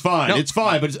 still is fine. No. It's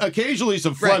fine, but occasionally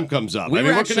some phlegm Right. comes up. We I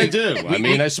mean, were what can I actually- do? I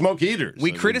mean, I smoke heaters. We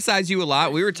I mean, criticize you a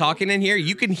lot. We were talking in here.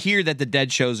 You can hear that the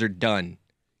dead shows are done.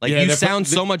 Like, Yeah, you they're- sound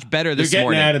so much better They're this getting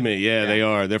morning. out of me. Yeah, they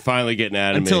are. They're finally getting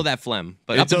out of me. Until that phlegm.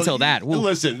 But up until that, woo.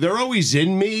 Listen, they're always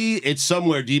in me. It's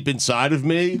somewhere deep inside of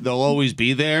me. They'll always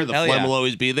be there. The Hell phlegm yeah. will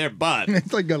always be there. But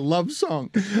It's like a love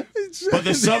song. but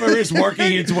the summer is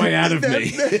working its way out of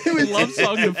me. Love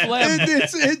song to phlegm.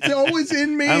 It's always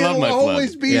in me. I love It'll my phlegm.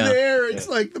 always be Yeah. there. It's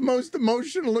like the most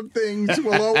emotional of things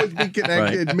will always be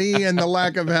connected. Me and the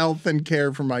lack of health and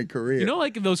care for my career. You know,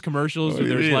 like in those commercials What where do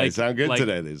you there's mean? They like, sound good like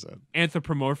today. They sound.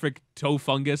 anthropomorphic toe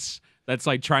fungus that's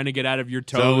like trying to get out of your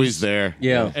toes. It's always there.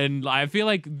 Yeah. And I feel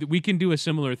like we can do a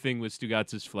similar thing with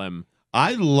Stugotz's phlegm.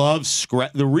 I love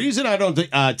The reason I don't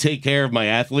take care of my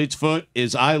athlete's foot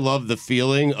is I love the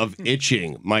feeling of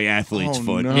itching my athlete's Oh,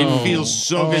 foot. no. It feels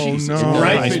so Oh, good. no.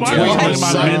 Right Christ, between why are we the talking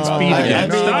about side- men's feet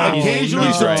again? I mean, Stop. occasionally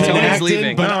No. some Tony's tenactin,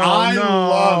 leaving. but I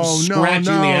love scratching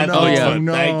the athlete's no,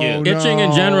 foot. Thank you. no. Itching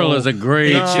in general is a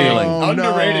great Itching. feeling.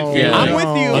 Underrated feeling. Yeah. I'm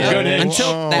with you A good itch.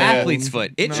 until the athlete's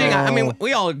foot. Itching, I mean,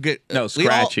 we all get. No, we all-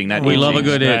 scratching. Not We love a itching.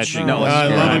 good itch. Scratching. No, I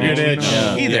love a good Yeah. itch.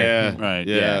 No. Either. Yeah. Right.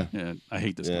 Yeah. Yeah. I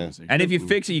hate this conversation. And if you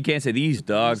fix it, you can't say these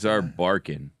dogs are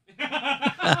barking.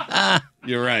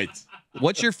 You're right.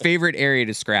 What's your favorite area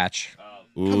to scratch?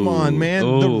 Come on, man.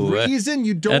 Ooh, the that- reason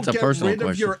you don't that's a get personal rid of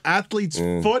question. your athlete's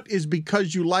foot is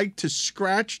because you like to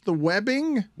scratch the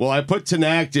webbing. Well, I put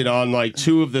tenactin on like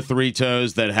 2 of the 3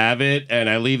 toes that have it, and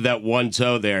I leave that 1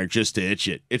 toe there just to itch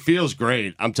it. It feels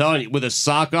great. I'm telling you, with a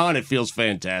sock on, it feels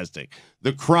fantastic.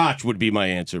 The crotch would be my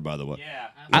answer, by the way. Yeah.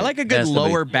 I like a good Has to be.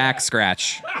 lower back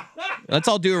scratch. Let's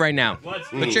all do it right now.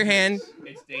 Put your hand.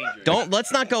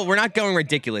 Let's not go. We're not going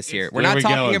ridiculous here. We're Where not we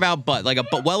talking going? about butt, like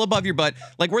but well above your butt,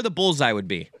 like where the bullseye would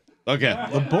be. Okay.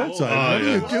 The bullseye. What are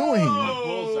you doing?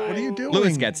 What are you doing?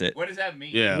 Lewis gets it. does that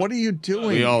mean? Yeah. What are you doing?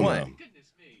 We all What?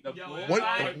 know. What?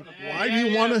 Why do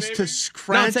you want us to No, I'm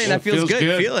scratch? saying that feels feels good.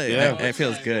 good. Feel it. Yeah. It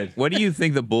feels good. What do you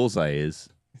think the bullseye is?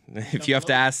 If you have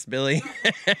to ask Billy.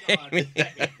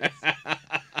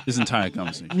 This entire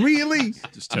conversation. Really?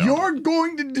 Just terrible. You're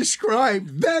going to describe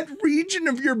that region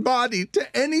of your body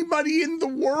to anybody in the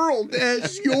world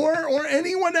as your or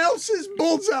anyone else's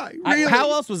bullseye? Really?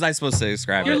 How else was I supposed to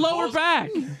describe Your it? lower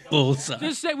back. Bullseye.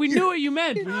 Just say we knew what you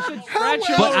meant. When you said How scratch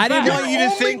your else? But I didn't lower want back. you to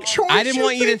Only think. choice I didn't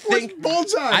want you to was think.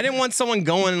 bullseye. I didn't want someone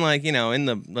going like in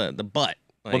the butt.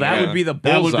 Like, Well, that would be the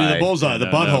That would bullseye. be the bullseye, the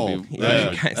That would butthole. be-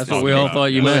 Yeah. Guys, That's what we all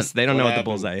thought you meant. Lewis, they don't know what the happened?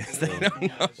 bullseye is. They don't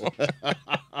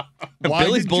know. Why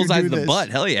Billy's did you bullseye do is the this? butt.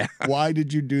 Hell yeah. Why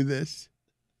did you do this?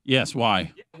 Yes.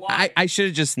 Why? I should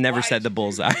have just never said the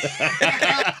bullseye.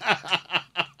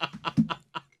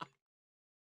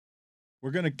 We're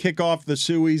going to kick off the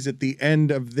Sueys at the end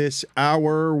of this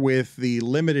hour with the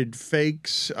limited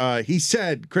fakes.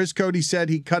 Chris Cote said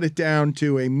he cut it down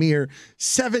to a mere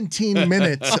 17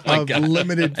 minutes of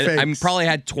limited fakes. I probably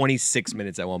had 26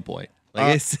 minutes at one point.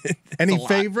 It's any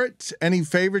favorites? Any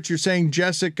favorites? You're saying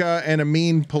Jessica and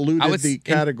Amin polluted the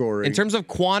category. In terms of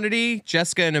quantity,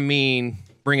 Jessica and Amin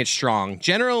bring it strong.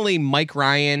 Generally, Mike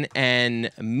Ryan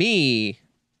and me,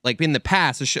 like in the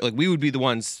past, we would be the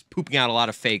ones pooping out a lot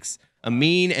of fakes.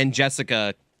 Amin and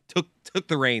Jessica took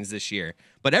the reins this year,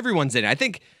 but everyone's in it. I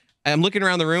think I'm looking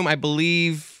around the room. I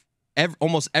believe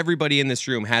almost everybody in this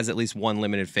room has at least one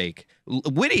limited fake.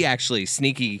 Witty actually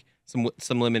sneaky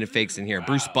some limited fakes in here. Wow.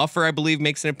 Bruce Buffer, I believe,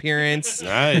 makes an appearance.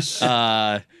 Nice.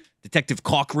 Detective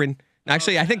Cochran.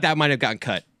 Actually, I think that might have gotten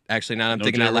cut. Actually, now I'm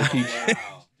thinking out loud.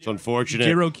 It's unfortunate.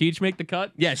 J. Keach make the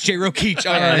cut? Yes, J. Keach.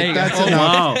 Oh, yeah, there you that's go.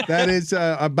 enough. Wow. That is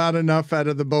about enough out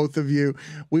of the both of you.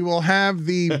 We will have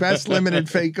the best limited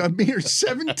fake a mere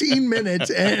 17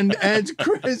 minutes. And as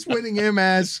Chris Whittingham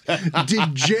asks,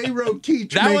 did J.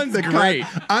 Keach make the great.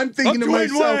 cut? I'm thinking to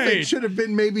myself, it should have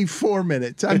been maybe 4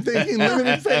 minutes. I'm thinking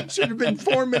limited fake should have been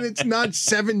 4 minutes, not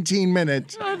 17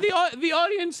 minutes. The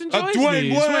audience enjoys Dwayne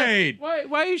these. Wade.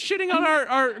 Why are you shitting on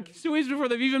our Sueys before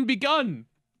they've even begun?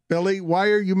 Billy, why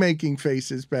are you making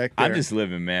faces back there? I'm just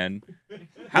living, man.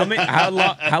 How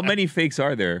many fakes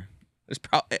are there? There's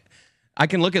probably. I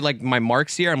can look at like my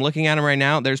marks here. I'm looking at them right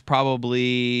now. There's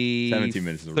probably 17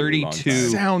 minutes. Is a 32. Really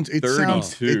long time.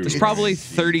 32. It's probably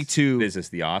 32. Is this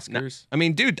the Oscars? I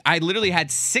mean, dude, I literally had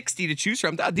 60 to choose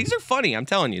from. These are funny. I'm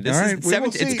telling you. This All is right,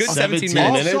 17. It's good 17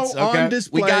 minutes. minutes. Also on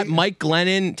display. We got Mike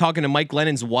Glennon talking to Mike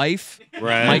Glennon's wife.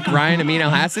 Right. Mike Ryan, Amin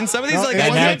Al-Hassan. Some of these I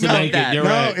had to can't make that. it. You're No,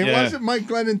 right. it wasn't Mike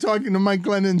Glennon talking to Mike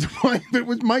Glennon's wife. It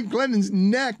was Mike Glennon's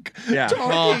neck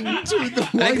talking to the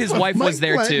wife. I think his wife was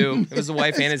there too. Glennon. It was the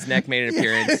wife and his neck made an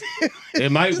appearance.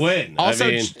 It might win. Also,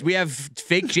 we have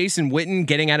fake Jason Witten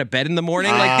getting out of bed in the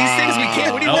morning. Like these things, we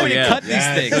can't. What do you want me to cut these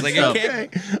things? Like, Okay.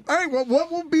 All right. Well,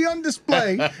 what will be on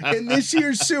display in this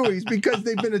year's Sueys, because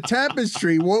they've been a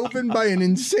tapestry woven by an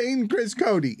insane Chris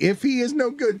Cote. If he is no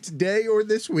good today or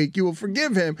this week, you will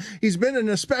forgive him. He's been in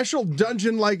a special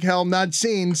dungeon like hell, not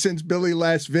seen since Billy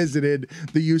last visited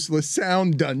the useless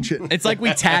sound dungeon. It's like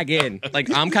we tag in.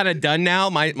 Like I'm kind of done now.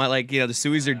 My the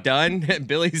Sueys are done.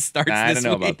 Billy starts I this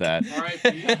don't know week. about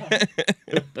that.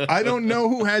 I don't know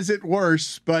who has it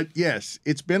worse, but yes,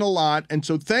 it's been a lot. And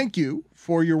so thank you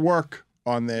for your work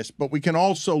on this. But we can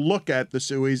also look at the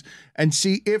Sueys and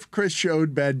see if Chris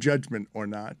showed bad judgment or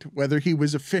not, whether he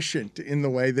was efficient in the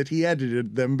way that he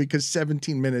edited them, because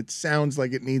 17 minutes sounds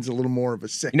like it needs a little more of a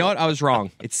second. You know what? I was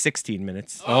wrong. It's 16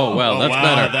 minutes. Oh, well, that's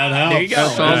better. That helps. There you go.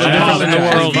 That's all the difference in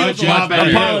the world. Good job, I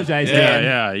apologize, Dan.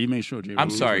 Yeah, you make sure.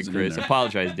 I'm sorry, Chris.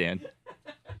 Apologize, Dan.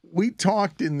 We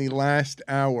talked in the last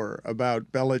hour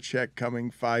about Belichick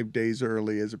coming 5 days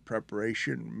early as a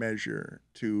preparation measure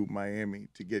to Miami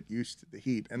to get used to the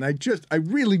heat. And I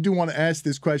really do want to ask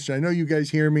this question. I know you guys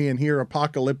hear me and hear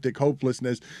apocalyptic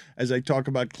hopelessness as I talk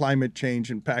about climate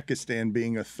change and Pakistan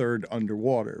being a third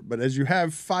underwater. But as you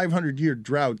have 500-year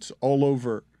droughts all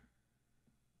over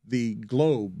the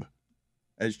globe,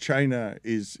 as China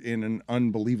is in an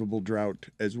unbelievable drought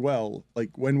as well.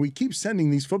 Like when we keep sending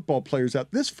these football players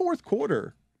out, this fourth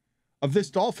quarter of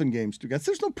this Dolphin game, Stugotz,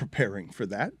 there's no preparing for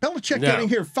that. Belichick getting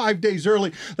here 5 days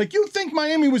early. Like you think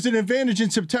Miami was an advantage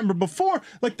in September before?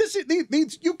 Like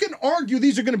these you can argue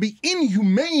these are going to be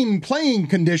inhumane playing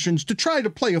conditions to try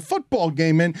to play a football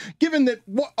game in, given that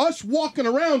us walking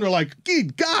around are like,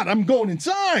 good God, I'm going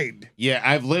inside. Yeah,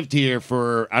 I've lived here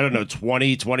for,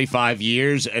 20, 25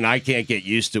 years, and I can't get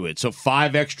used to it. So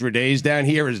 5 extra days down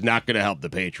here is not going to help the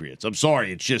Patriots. I'm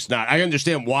sorry, it's just not. I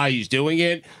understand why he's doing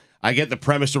it. I get the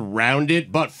premise around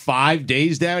it, but 5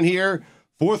 days down here,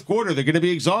 fourth quarter, they're going to be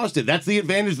exhausted. That's the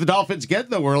advantage the Dolphins get,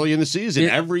 though, early in the season,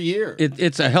 every year.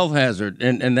 It's a health hazard,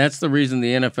 and that's the reason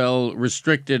the NFL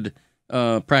restricted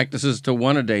practices to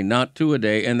 1 a day, not 2 a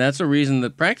day, and that's the reason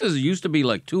that practices used to be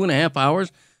like 2.5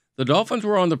 hours. The Dolphins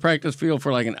were on the practice field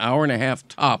for like an hour and a half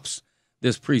tops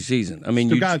this preseason. I mean,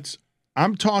 Stugotz,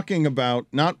 I'm talking about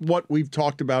not what we've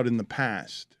talked about in the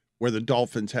past, where the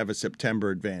Dolphins have a September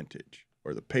advantage.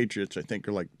 Or the Patriots, I think,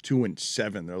 are like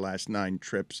 2-7 their last 9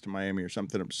 trips to Miami or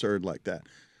something absurd like that.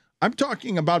 I'm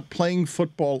talking about playing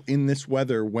football in this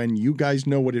weather when you guys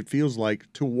know what it feels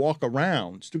like to walk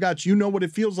around. Stugotz, you know what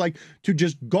it feels like to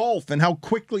just golf and how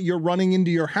quickly you're running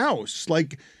into your house.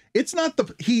 Like, it's not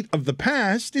the heat of the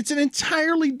past. It's an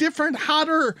entirely different,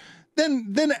 hotter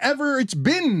than ever it's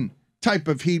been type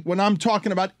of heat when I'm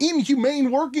talking about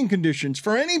inhumane working conditions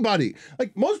for anybody.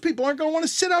 Like most people aren't going to want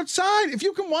to sit outside. If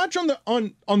you can watch on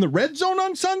the red zone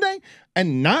on Sunday,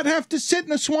 and not have to sit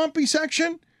in a swampy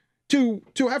section to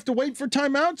have to wait for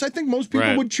timeouts? I think most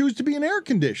people would choose to be in air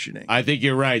conditioning. I think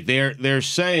you're right. They're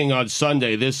saying on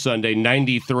Sunday, this Sunday,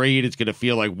 93, and it's going to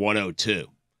feel like 102.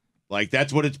 Like,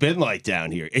 that's what it's been like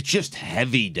down here. It's just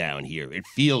heavy down here. It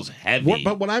feels heavy.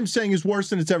 But what I'm saying is worse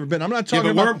than it's ever been. I'm not talking but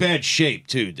about... we're in bad shape,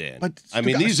 too, Dan. But I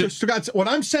mean, these are... Stugotz, what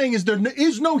I'm saying is there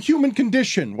is no human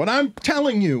condition. What I'm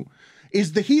telling you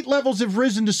is the heat levels have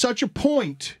risen to such a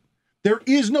point. There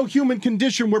is no human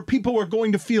condition where people are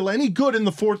going to feel any good in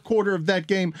the fourth quarter of that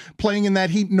game playing in that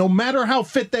heat, no matter how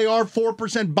fit they are,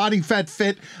 4% body fat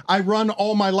fit. I run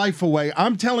all my life away.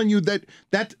 I'm telling you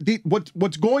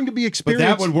what's going to be experienced.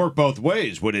 But that would work both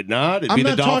ways, would it not? It'd be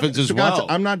the Dolphins as well.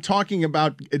 I'm not talking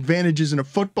about advantages in a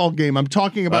football game. I'm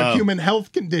talking about human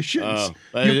health conditions.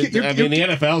 The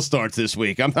NFL starts this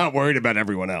week. I'm not worried about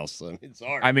everyone else. I mean,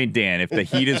 sorry. I mean, Dan, if the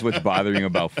heat is what's bothering you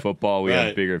about football, we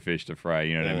have bigger fish to fry.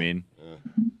 You know what I mean?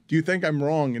 Do you think I'm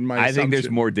wrong in my I assumption? think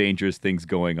there's more dangerous things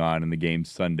going on in the game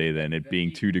Sunday than it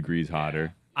being 2 degrees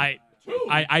hotter.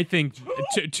 I think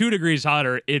 2 degrees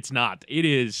hotter, it's not. It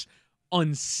is,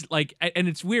 and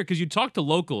it's weird because you talk to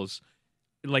locals,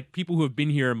 like people who have been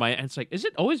here, and it's like, has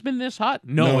it always been this hot?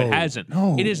 No, it hasn't.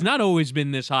 No. It has not always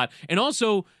been this hot. And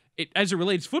also, as it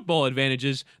relates football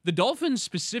advantages, the Dolphins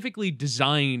specifically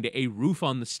designed a roof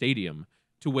on the stadium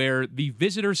to where the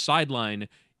visitor sideline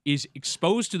is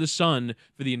exposed to the sun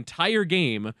for the entire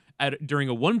game during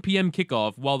a 1 p.m.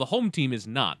 kickoff, while the home team is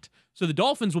not. So the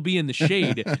Dolphins will be in the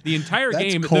shade the entire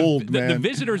game. Cold, the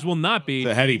visitors will not be.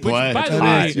 It's a heady play. By the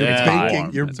way,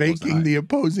 you're baking the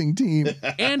opposing team.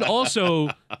 And also,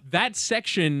 that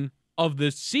section of the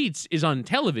seats is on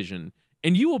television,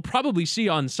 and you will probably see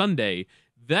on Sunday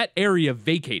that area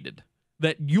vacated.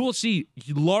 That you will see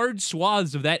large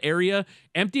swaths of that area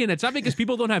empty, and it's not because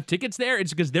people don't have tickets there.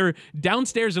 It's because they're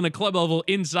downstairs in a club level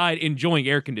inside enjoying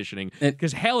air conditioning.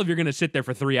 Because hell, if you're going to sit there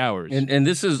for 3 hours. And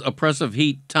this is oppressive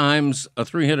heat times a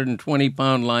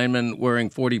 320-pound lineman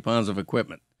wearing 40 pounds of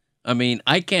equipment. I mean,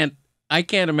 I can't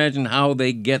imagine how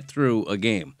they get through a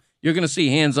game. You're going to see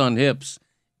hands on hips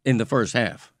in the first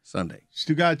half Sunday.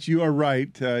 Stugotz, you are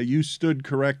right. You stood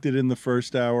corrected in the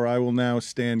first hour. I will now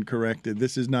stand corrected.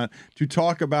 This is not to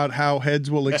talk about how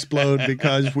heads will explode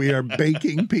because we are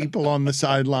baking people on the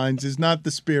sidelines is not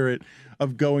the spirit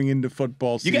of going into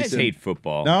football season. You guys hate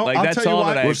football. No, like, I'll that's tell you all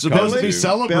what. that We're supposed to be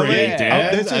celebrating,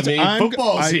 Dan.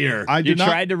 Football's here. You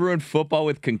tried to ruin football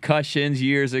with concussions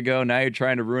years ago. Now you're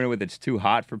trying to ruin it with it's too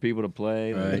hot for people to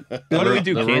play. Right. What do we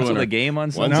do? Cancel the game on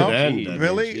Sunday? No,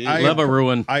 Billy,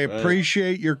 I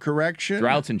appreciate your correction.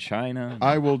 Droughts in China.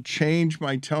 I will change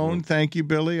my tone. Thank you,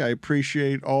 Billy. I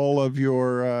appreciate all of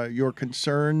your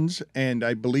concerns, and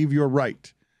I believe you're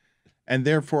right. And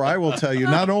therefore, I will tell you,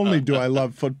 not only do I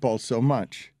love football so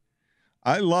much,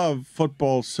 I love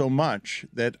football so much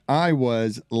that I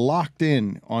was locked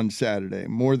in on Saturday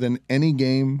more than any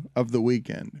game of the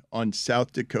weekend on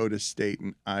South Dakota State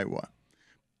and Iowa.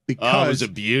 Because it was a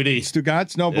beauty.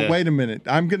 Stugotz, no, but wait a minute.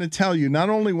 I'm going to tell you, not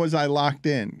only was I locked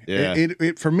in,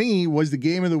 it for me was the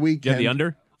game of the weekend. You have the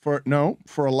under?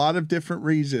 For a lot of different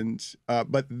reasons.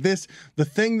 But the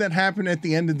thing that happened at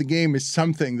the end of the game is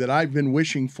something that I've been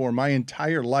wishing for my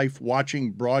entire life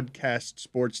watching broadcast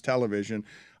sports television.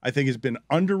 I think has been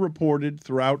underreported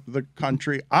throughout the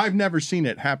country. I've never seen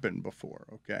it happen before,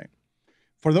 okay?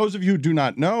 For those of you who do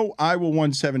not know, Iowa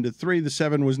won 7-3. The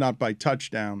 7 was not by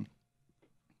touchdown.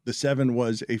 The 7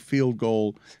 was a field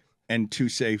goal and 2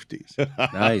 safeties.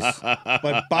 Nice.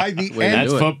 But by the end,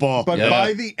 that's football. But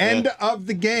by the end of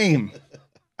the game,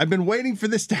 I've been waiting for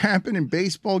this to happen in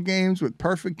baseball games with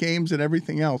perfect games and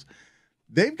everything else.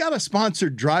 They've got a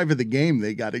sponsored drive of the game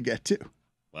they got to get to.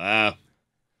 Wow.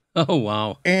 Oh,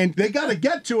 wow. And they got to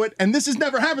get to it, and this has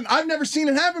never happened. I've never seen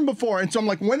it happen before. And so I'm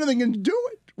like, when are they going to do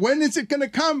it? When is it going to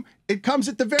come? It comes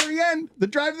at the very end. The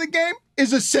drive of the game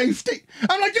is a safety.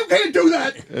 I'm like, you can't do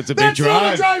that. That's a big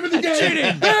drive. That's not a drive of the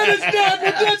game.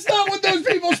 That's not what those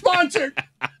people sponsored.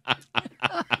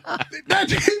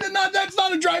 That's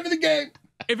not a drive of the game.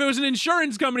 If it was an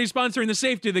insurance company sponsoring the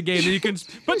safety of the game, then you can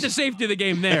put the safety of the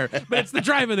game there. But it's the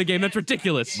drive of the game. That's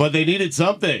ridiculous. But they needed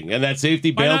something, and that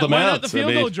safety bailed them out. Why not the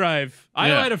field goal drive?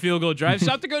 Iowa had a field goal drive.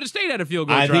 South Dakota State had a field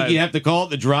goal drive. I think you have to call it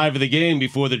the drive of the game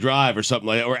before the drive or something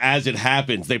like that, or as it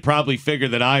happens. They probably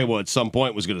figured that Iowa at some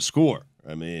point was going to score.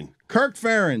 I mean, Kirk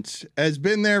Ferentz has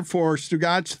been there for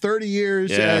Stugotz 30 years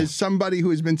as somebody who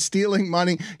has been stealing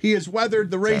money. He has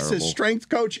weathered the racist strength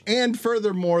coach and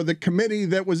furthermore the committee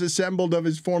that was assembled of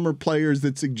his former players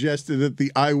that suggested that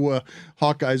the Iowa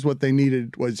Hawkeyes, what they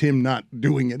needed was him not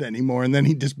doing it anymore. And then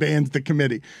he disbands the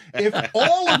committee. If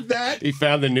all of that... He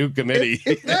found the new committee.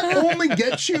 If that only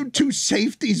gets you 2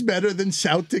 safeties better than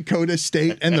South Dakota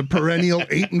State and the perennial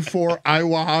 8-4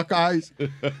 Iowa Hawkeyes,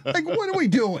 like, what are we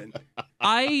doing?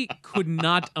 I could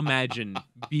not imagine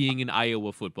being an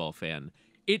Iowa football fan.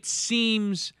 It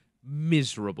seems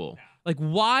miserable. Like,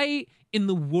 why in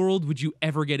the world would you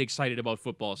ever get excited about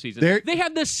football season? They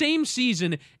have the same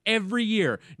season every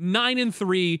year.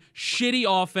 9-3, shitty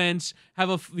offense, have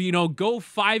a, go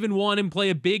 5-1 and play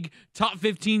a big top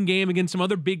 15 game against some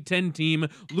other Big Ten team,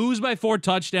 lose by 4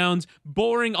 touchdowns,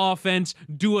 boring offense,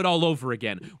 do it all over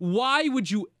again. Why would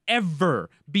you ever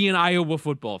be an Iowa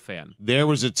football fan? There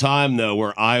was a time, though,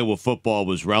 where Iowa football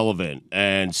was relevant,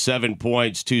 and 7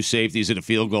 points, 2 safeties, and a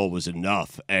field goal was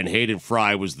enough, and Hayden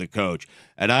Fry was the coach.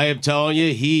 And I am telling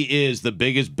you, he is the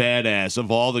biggest badass of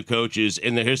all the coaches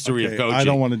in the history of coaching. I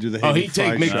don't want to do the Hayden Fry show. He'd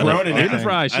take Mick Cronin. Hayden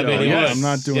Fry show. I'm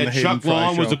not doing the Hayden Chuck Fry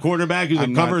Long show. was the quarterback. He was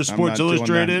the cover of Sports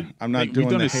Illustrated. I'm not doing We've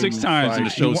done the it 6 Hayden times Fry in the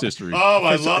show. show's history. Oh,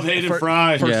 I love Hayden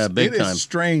Fry. Yeah, big it time. is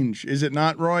strange, is it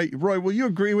not, Roy? Roy, will you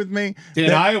agree with me?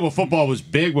 And Iowa football was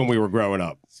big when we were growing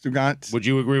up. Stugotz, Would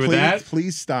you agree with that?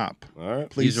 Please stop. All right.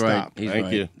 Please He's stop. right. He's Thank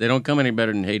right. you. They don't come any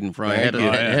better than Hayden Fry. Had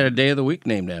a day of the week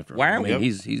named after him. Wow. I mean, Yep.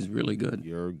 he's really good.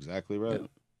 You're exactly right.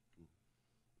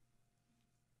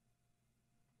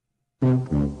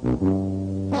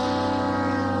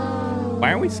 Why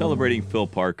aren't we celebrating Phil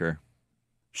Parker?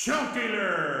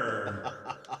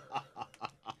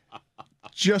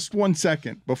 Just 1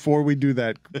 second before we do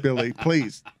that, Billy,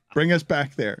 please bring us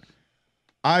back there.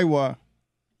 Iowa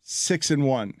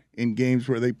 6-1 in games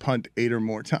where they punt 8 or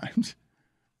more times.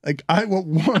 Like, Iowa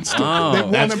wants to.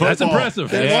 That's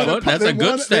impressive. That's a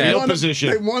good stat.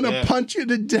 They want to Yeah. punch you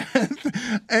to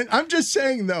death. And I'm just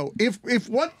saying, though, if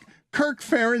what Kirk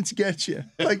Ferentz gets you,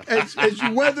 like as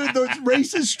you weather the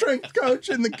racist strength coach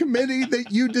and the committee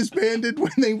that you disbanded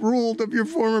when they ruled of your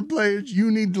former players, you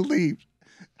need to leave.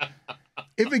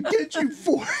 If it gets you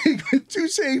 2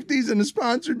 safeties and a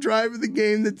sponsored drive of the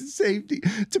game, that's a safety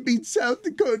to beat South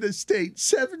Dakota State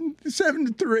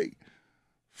 7-3.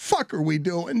 Fuck are we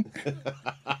doing?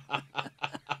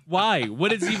 Why?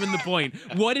 What is even the point?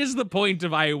 What is the point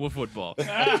of Iowa football?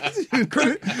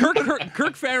 Kirk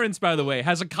Ferentz, by the way,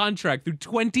 has a contract through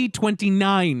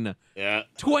 2029. Yeah.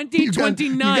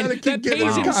 2029. keep That getting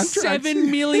pays him contracts. $7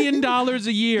 million a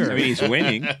year. I mean, he's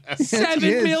winning.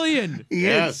 $7 million. He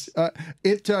is.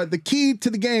 The key to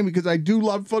the game, because I do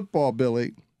love football,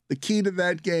 Billy, the key to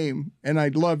that game, and I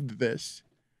loved this,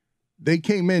 they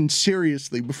came in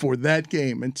seriously before that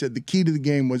game and said the key to the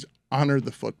game was honor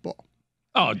the football.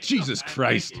 Oh, Jesus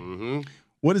Christ. Mm-hmm.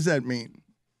 What does that mean?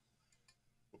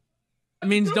 It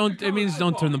means don't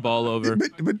turn the ball over.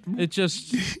 But It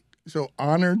just so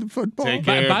honor the football. Take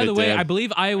care. by the way, Dan. I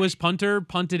believe Iowa's punter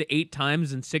punted 8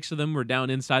 times and 6 of them were down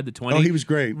inside the 20. Oh, he was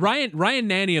great. Ryan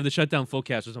Nanny of the Shutdown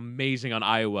Fullcast was amazing on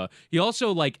Iowa. He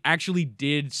also actually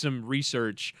did some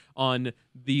research on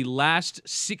the last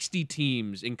 60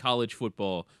 teams in college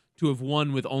football to have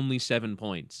won with only 7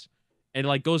 points. And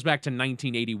goes back to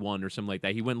 1981 or something like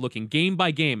that. He went looking game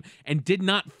by game and did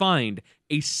not find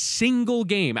a single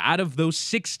game out of those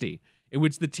 60 in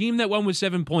which the team that won with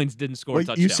 7 points didn't score a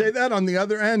touchdown. You say that on the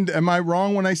other end. Am I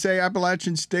wrong when I say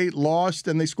Appalachian State lost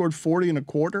and they scored 40 and a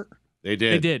quarter? They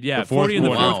did. They did, yeah. The fourth 40 in the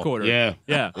quarter. fourth quarter. Yeah.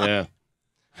 Yeah. Yeah.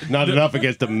 Not enough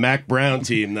against the Mac Brown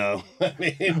team, though. I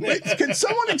mean, Wait, can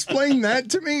someone explain that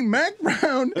to me? Mac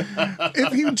Brown,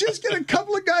 if you just get a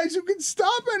couple of guys who can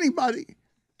stop anybody,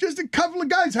 just a couple of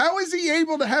guys, how is he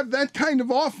able to have that kind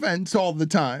of offense all the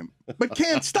time, but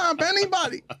can't stop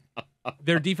anybody?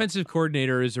 Their defensive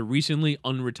coordinator is a recently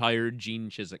unretired Gene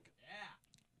Chizik.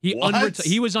 He What?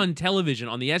 he was on television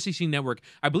on the SEC network.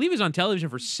 I believe he was on television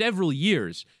for several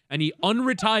years, and he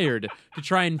unretired to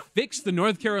try and fix the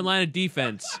North Carolina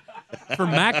defense for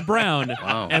Mac Brown.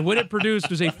 Wow. And what it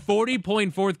produced was a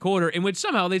 40-point fourth quarter in which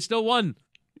somehow they still won.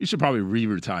 You should probably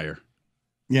re-retire.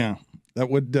 Yeah, that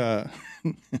would.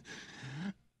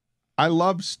 I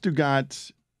love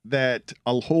Stugotz that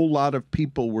a whole lot of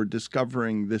people were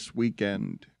discovering this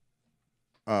weekend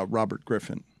Robert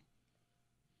Griffin.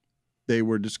 They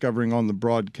were discovering on the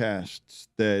broadcasts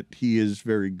that he is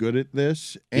very good at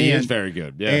this. And, he is very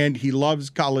good. Yeah. And he loves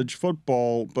college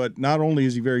football, but not only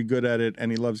is he very good at it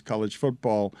and he loves college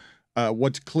football,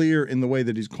 what's clear in the way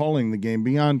that he's calling the game,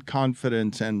 beyond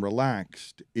confidence and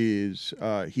relaxed, is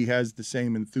he has the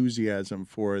same enthusiasm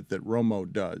for it that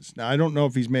Romo does. Now, I don't know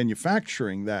if he's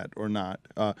manufacturing that or not,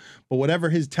 but whatever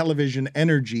his television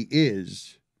energy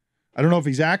is, I don't know if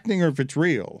he's acting or if it's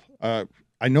real.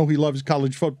 I know he loves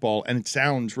college football, and it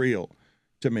sounds real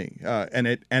to me, and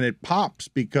it pops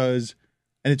because.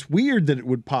 And it's weird that it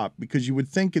would pop because you would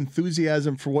think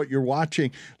enthusiasm for what you're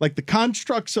watching, like the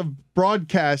constructs of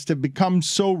broadcast have become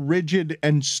so rigid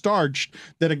and starched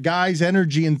that a guy's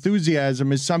energy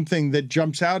enthusiasm is something that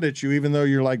jumps out at you, even though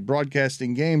you're like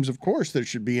broadcasting games. Of course, there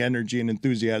should be energy and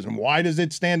enthusiasm. Why does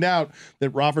it stand out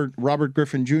that Robert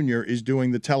Griffin Jr. is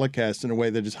doing the telecast in a way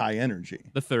that is high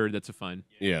energy? The third, that's a fine.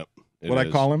 Yeah. What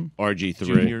I call him? RG3.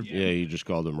 Junior. Yeah, you just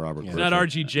called him Robert. It's not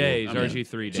RGJ, it's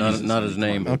RG3. Not his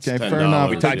name. Okay, fair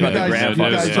enough. We talked about the grandfather.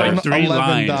 You guys own Three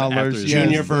lines after $11. his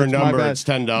Junior for a number, it's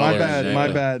 $10.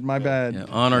 My bad. Yeah,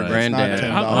 honor granddad.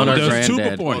 $10. Honor There's two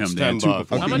granddad. for him It's there. $10. Two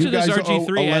for How him. much of You this guys owe RG3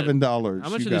 $11. How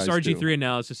much You of this guys do. RG3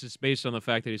 analysis is based on the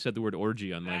fact that he said the word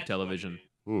orgy on live television?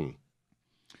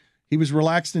 He was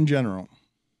relaxed in general.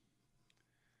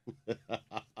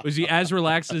 Was he as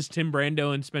relaxed as Tim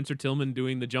Brando and Spencer Tillman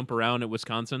doing the jump around at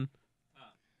Wisconsin?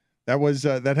 That was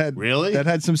that had Really? that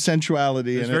had some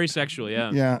sensuality It was in very it. sexual,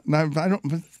 yeah. Yeah, no, I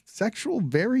don't sexual,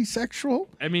 very sexual.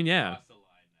 I mean, yeah.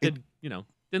 Didn't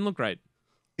look right.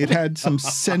 It had some What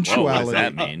sensuality. does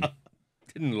that mean?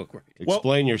 Didn't look right.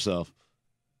 Explain yourself.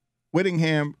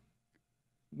 Whittingham,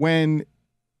 when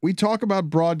we talk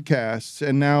about broadcasts,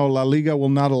 and now La Liga will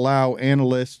not allow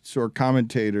analysts or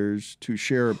commentators to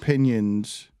share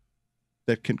opinions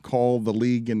that can call the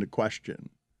league into question.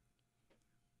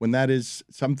 When that is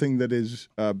something that is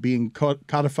being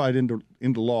codified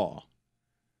into law,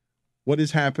 what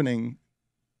is happening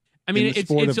in the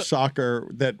sport of soccer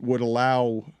that would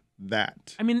allow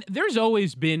that? I mean, there's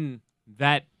always been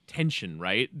that tension,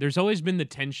 right? There's always been the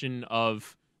tension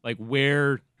of like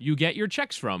where you get your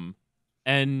checks from,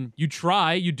 and you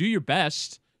do your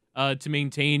best to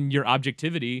maintain your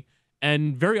objectivity.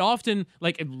 And very often,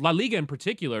 like La Liga in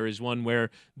particular is one where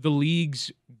the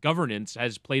league's governance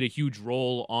has played a huge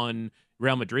role on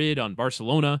Real Madrid, on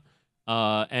Barcelona,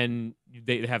 and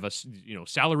they have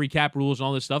salary cap rules and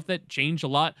all this stuff that change a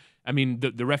lot. I mean,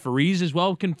 the referees as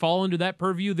well can fall into that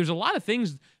purview. There's a lot of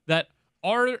things that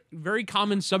are very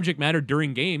common subject matter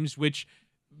during games, which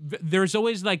there's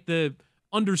always like the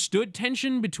understood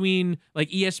tension between like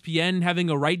ESPN having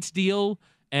a rights deal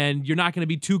and you're not going to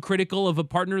be too critical of a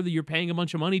partner that you're paying a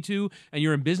bunch of money to and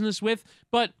you're in business with.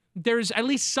 But there's at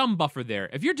least some buffer there.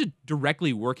 If you're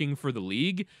directly working for the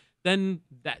league, then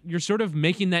that you're sort of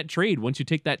making that trade once you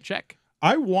take that check.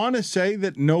 I want to say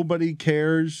that nobody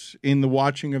cares in the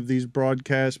watching of these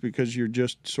broadcasts because you're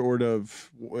just sort of,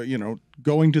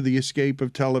 going to the escape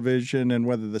of television, and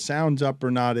whether the sound's up or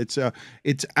not,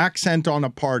 it's accent on a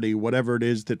party, whatever it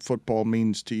is that football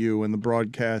means to you, and the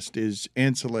broadcast is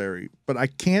ancillary. But I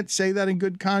can't say that in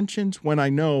good conscience when I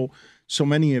know so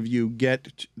many of you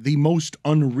get the most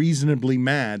unreasonably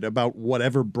mad about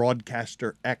whatever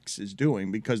broadcaster X is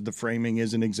doing because the framing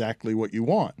isn't exactly what you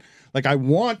want. Like, I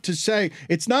want to say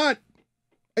it's not,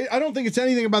 I don't think it's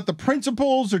anything about the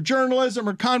principles or journalism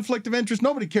or conflict of interest.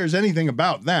 Nobody cares anything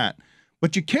about that.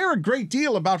 But you care a great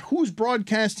deal about who's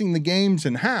broadcasting the games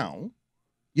and how.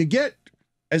 You get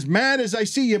as mad as I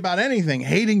see you about anything,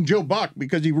 hating Joe Buck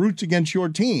because he roots against your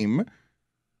team.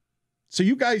 So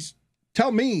you guys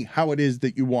tell me how it is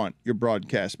that you want your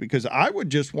broadcast, because I would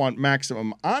just want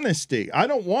maximum honesty. I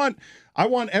want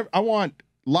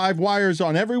live wires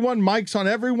on everyone, mics on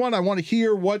everyone. I want to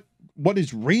hear what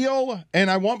is real, and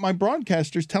I want my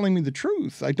broadcasters telling me the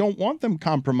truth. I don't want them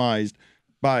compromised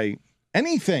by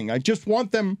anything. I just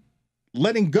want them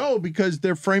letting go because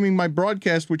they're framing my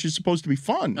broadcast, which is supposed to be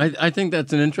fun. I think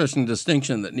that's an interesting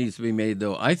distinction that needs to be made,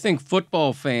 though. I think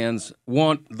football fans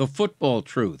want the football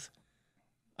truth.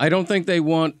 I don't think they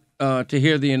want to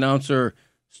hear the announcer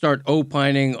start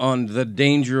opining on the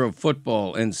danger of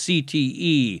football and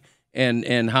CTE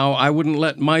and how I wouldn't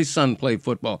let my son play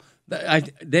football.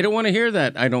 They don't want to hear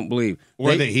that, I don't believe.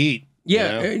 Or the heat.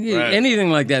 Yeah, right.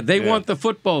 Anything like that. They want the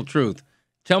football truth.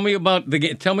 Tell me about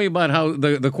how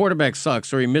the quarterback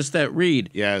sucks or he missed that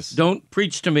read. Yes. Don't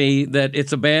preach to me that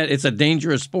it's a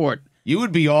dangerous sport. You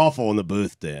would be awful in the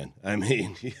booth, Dan. I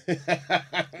mean,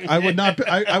 I would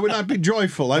not be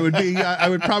joyful. I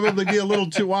would probably be a little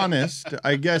too honest.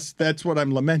 I guess that's what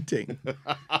I'm lamenting.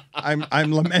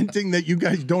 I'm lamenting that you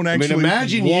guys don't actually.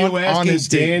 Imagine want you asking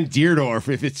honesty. Dan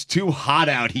Deerdorf if it's too hot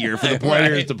out here for the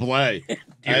players to play.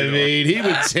 I mean, he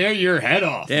would tear your head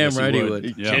off. Damn right he would.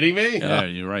 You kidding me? Yeah,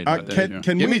 you're right. Can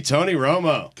Give we me Tony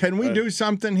Romo. Can we do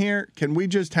something here? Can we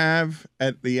just have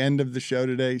at the end of the show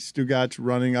today, Stugotz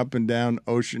running up and down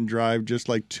Ocean Drive just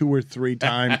like 2 or 3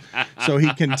 times so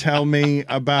he can tell me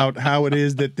about how it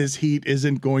is that this heat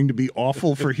isn't going to be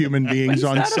awful for human beings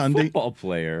on Sunday? Football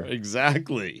player.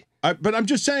 Exactly. But I'm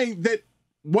just saying that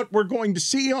what we're going to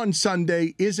see on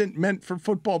Sunday isn't meant for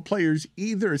football players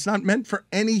either. It's not meant for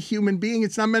any human being.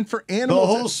 It's not meant for The animals.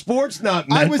 whole sport's not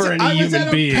meant for any human being. I was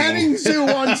at a petting zoo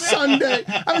on Sunday.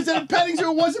 I was at a petting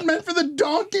zoo. It wasn't meant for the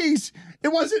donkeys. It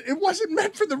wasn't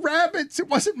meant for the rabbits. It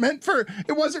wasn't meant for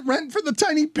the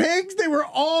tiny pigs. They were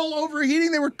all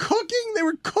overheating. They were cooking. They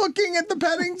were cooking at the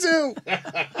petting zoo.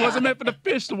 It wasn't meant for the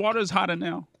fish. The water is hotter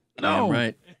now. No. Damn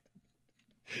right.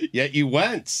 Yet you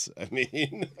went. I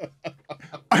mean,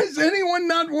 Is anyone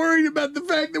not worried about the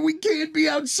fact that we can't be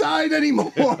outside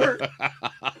anymore?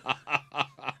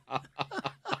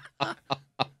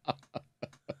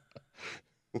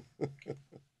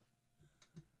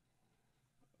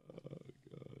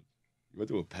 you went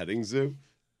to a petting zoo?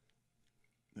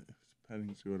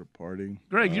 Petting zoo at a party.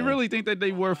 Greg, you really think that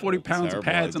they wear 40 pounds of terrible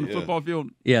pads on the idea. football field?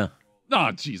 Yeah.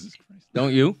 Oh, Jesus Christ.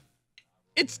 Don't you?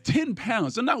 It's 10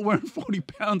 pounds. They're not wearing 40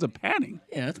 pounds of padding.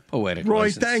 Yeah, that's poetic. Roy,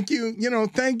 license. thank you.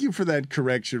 Thank you for that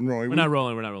correction, Roy. We're not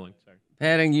rolling. We're not rolling. Sorry.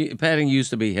 Padding used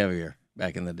to be heavier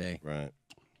back in the day. Right.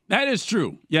 That is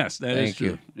true. Yes, that is Thank true.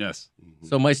 you. Yes.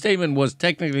 So my statement was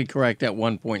technically correct at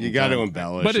one point. You in got time. to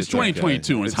embellish. But it's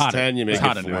 2022 and If it's hotter. 10, you make It's it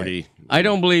hotter now. 40. I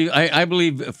don't believe. I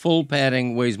believe full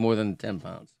padding weighs more than 10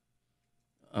 pounds.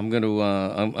 I'm all in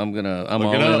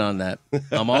on that.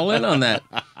 I'm all in on that.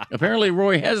 Apparently,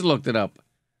 Roy has looked it up.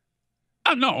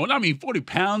 No, I mean 40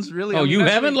 pounds, really. Oh, I mean, you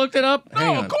that's haven't really- looked it up? No,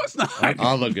 Hang on. of course not.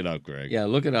 I'll look it up, Greg. Yeah,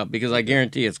 look it up because I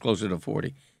guarantee it's closer to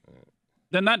 40.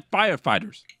 They're not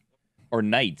firefighters. Or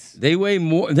knights. They weigh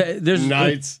more. There's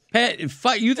Knights.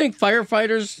 You think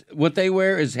firefighters what they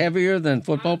wear is heavier than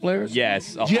football players?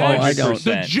 Yes, Yes, I don't. 100%.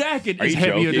 The jacket Are is you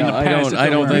heavier joking? than the I pads. don't- that I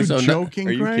they're don't think wearing. so. Are you joking,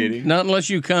 Are you Greg? kidding? Not unless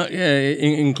you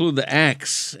include the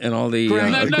axe and all the.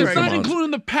 Greg, That's Greg, not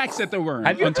including the packs that they're wearing.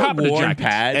 Have you on top ever of the worn jackets.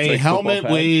 pads? A like helmet football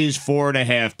pads? weighs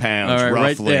 4.5 pounds, All right, right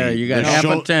roughly. there. You got The half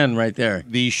shou- of 10 right there.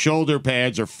 The shoulder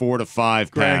pads are 4 to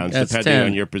 5 pounds, that's depending 10.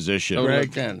 on your position. Total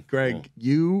of Greg, 10. Greg,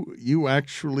 you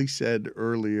actually said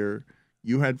earlier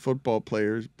you had football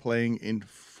players playing in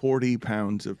 40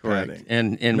 pounds of padding.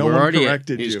 And No we're one already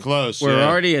corrected He's you. close. we're yeah.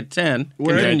 already at 10.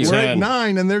 We're at, Continue. we're at 10.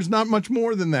 9, and there's not much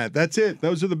more than that. That's it.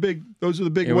 Those are the big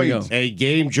Here we weights. go. A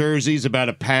game jersey's about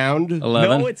a pound.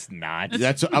 11. No, it's not.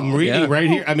 That's I'm reading Yeah. right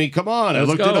here. I mean, come on. I Let's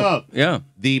looked go. it up. Yeah.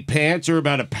 The pants are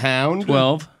about a pound.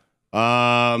 12.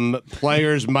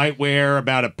 Players might wear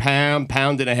about a pound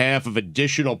and a half of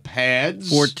additional pads.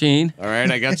 14. All right,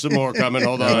 I got some more coming.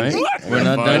 Hold on. All right. I We're gotta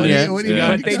not find done it. yet. What do you Yeah.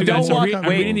 got? But they Stugotz, don't want- I'm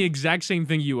wait. reading the exact same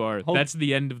thing you are. That's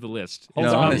the end of the list. Hold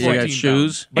It's on about a You second. 14 got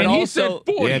shoes. But And he also,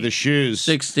 said 40. Yeah, the shoes.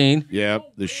 16. Yep,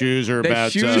 the shoes are The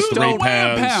about shoes 3 don't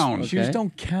weigh a pounds. shoes Okay.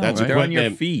 don't count. That's They're on your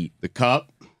equipment. feet. The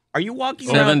cup. Are you walking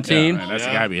 17. Man, that's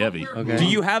gotta be heavy. Okay. Do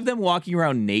you have them walking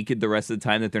around naked the rest of the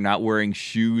time that they're not wearing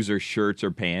shoes or shirts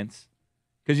or pants?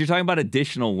 Because you're talking about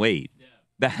additional weight.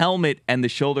 The helmet and the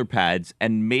shoulder pads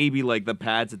and maybe like the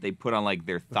pads that they put on like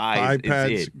their thighs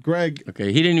iPads. is it. Greg,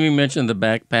 Okay, he didn't even mention the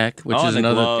backpack, which Oh, is the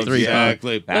another gloves, 3 pounds.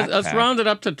 Exactly. Let's Backpack. round it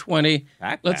up to 20.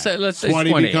 Backpack. Let's say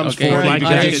 20 20. becomes okay. 40 I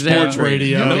because it's exaggerate. sports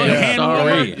radio. No, Yeah. hand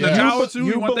Sorry. warmer, the towels too,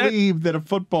 you you want that? believe that a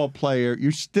football player,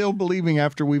 you're still believing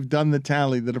after we've done the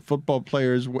tally that a football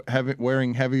player is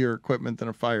wearing heavier equipment than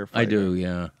a firefighter. I do,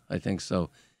 yeah. I think so.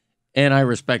 And I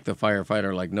respect the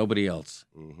firefighter like nobody else.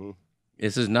 Mm-hmm.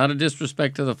 This is not a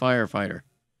disrespect to the firefighter.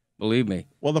 Believe me.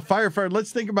 Well, the firefighter,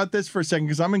 let's think about this for a second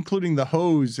because I'm including the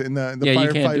hose and the Yeah, you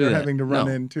can't do firefighter that. having to run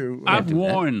No. into. I've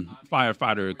worn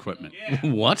firefighter equipment.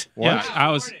 What?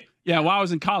 Yeah, while I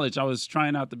was in college, I was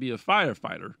trying out to be a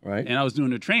firefighter. Right. And I was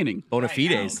doing the training. Bona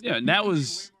fides. Yeah, and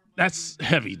that's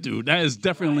heavy, dude. That is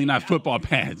definitely not football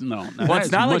pads. No. Well,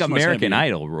 it's not like American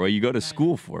Idol, Roy. You go to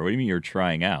school for. What do you mean you're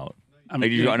trying out? I mean, Like,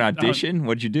 did you go an audition?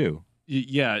 What'd you do?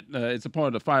 Yeah, it's a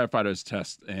part of the firefighter's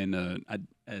test, and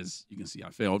as you can see, I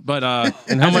failed. But And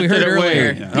how As much we did heard it earlier,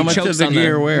 weigh? he How much did chokes the on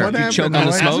gear the- wear? What happened? choke on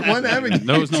the smoke? What happened?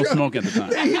 there was no smoke at the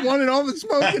time. He wanted all the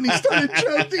smoke and he started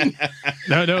choking.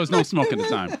 There was no smoke at the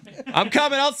time. I'm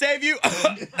coming. I'll save you.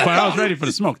 But I was ready for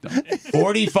the smoke, though.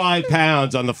 45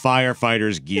 pounds on the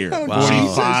firefighter's gear. Oh, Wow.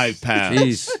 45 pounds.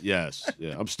 Jeez. Yes.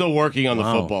 Yeah. I'm still working on the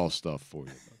Wow. football stuff for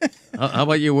you. How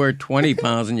about you wear 20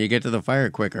 pounds and you get to the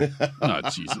fire quicker? Oh,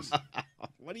 Jesus.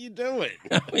 What are you doing?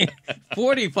 I mean,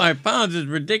 45 pounds is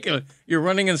ridiculous. You're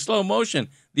running in slow motion.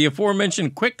 The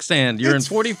aforementioned quicksand, you're in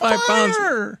 45 pounds.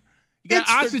 Fire. You got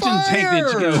It's oxygen fire! tank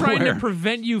that you can Trying wear. to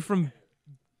prevent you from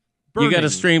burning. You got to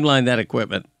streamline that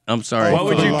equipment. I'm sorry. What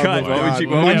would For the you love cut? of What would God. you-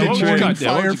 what would you Untrained cut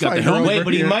there? What would you cut? The firefighter helmet? Wait, over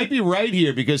but he here. might be right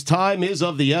here because time is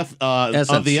of the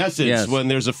essence Yes. when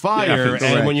there's a fire, Yeah, and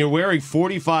correct. when you're wearing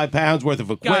 45 pounds worth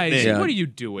of equipment. Guys, Yeah. what are you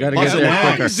doing? Gotta Plus get an there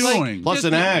axe. quicker. Doing? Plus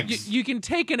an axe. You can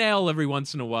take an L every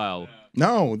once in a while.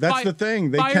 No, that's the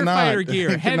thing. They cannot. Firefighter gear,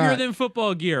 They heavier cannot. than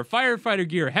football gear. Firefighter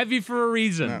gear, heavy for a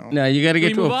reason. No. Now you got to get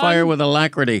Can we to a move fire on? with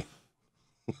alacrity.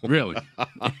 Really? To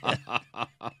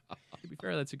be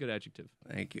fair, that's a good adjective.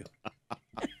 Thank you.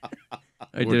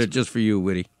 I did it just for you,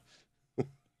 Witty.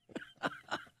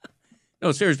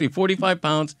 No, seriously, 45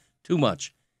 pounds, too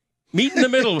much. Meet in the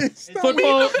middle.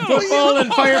 Football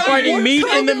and firefighting, meet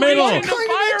in the middle. What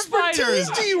kind of expertise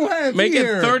do you have Make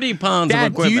here? it 30 pounds Dad,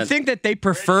 of do equipment. you think that they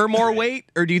prefer more weight,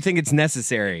 or do you think it's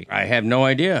necessary? I have no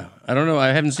idea. I don't know. I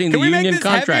haven't seen Can the we make union this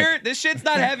contract. heavier? This shit's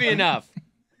not heavy enough.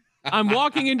 I'm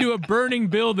walking into a burning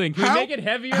building. Can we make it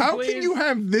heavier, How please? can you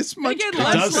have this much? Make it It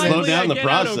less does slow likely down I the get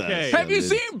out process. okay. Have you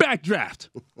seen Backdraft?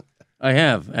 I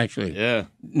have, actually. Yeah.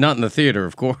 Not in the theater,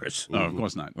 of course. No, of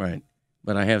course not. Right.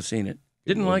 But I have seen it.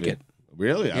 Didn't like it.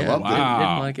 Really? I Yeah, loved wow.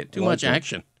 Didn't like it. Too much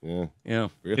action. it. Yeah. Yeah.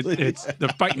 Really? It's the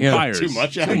fighting Yeah. fires. Too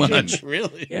much Too action. much.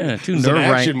 Really? Yeah, too It's an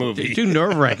nerve-wracking. action movie. Too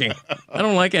nerve-wracking. I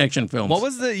don't like action films. What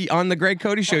was on the Greg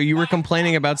Cote show? You were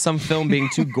complaining about some film being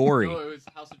too gory.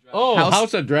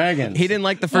 House of Dragons. He didn't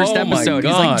like the first Oh my episode.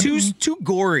 He's God. like too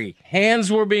gory. Hands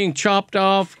were being chopped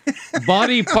off.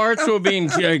 Body parts were being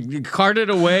carted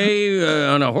away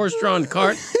on a horse-drawn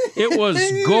cart. It was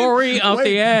gory out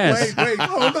the ass. Wait,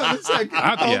 hold on a second.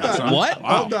 Out the Hold ass, on. huh? What?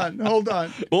 Wow. Hold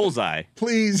on. Bullseye.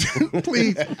 Please,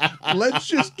 let's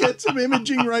just get some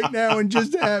imaging right now and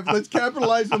let's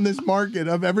capitalize on this market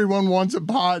of everyone wants a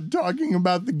pod talking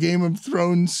about the Game of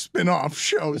Thrones spin-off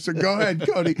show. So go ahead,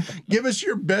 Cody. Give us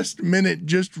your best minute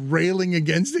just railing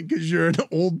against it because you're an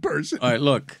old person. All right,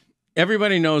 look.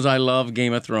 Everybody knows I love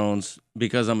Game of Thrones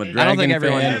because I'm a dragon I don't think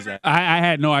everyone fan. knows that. I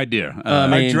had no idea. I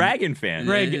mean, A dragon fan.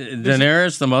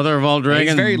 Daenerys, the mother of all dragons.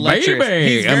 He's very lecherous.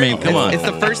 Baby. He's very- come on. It's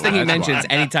the first thing he mentions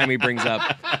anytime he brings up.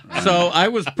 So I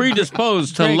was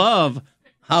predisposed to love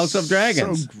House of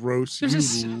Dragons. So gross.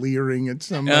 You leering at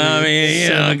somebody.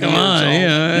 I mean, come on.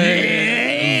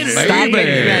 Stop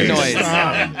making that noise.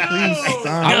 Stop. Please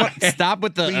stop. Stop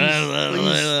with the.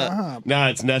 Please stop. No,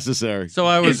 it's necessary. So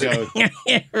I was. Keep going.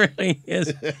 It really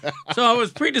is. So I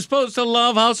was predisposed to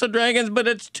love House of Dragons, but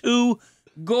it's too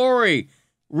gory.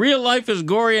 Real life is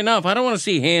gory enough. I don't want to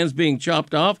see hands being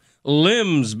chopped off,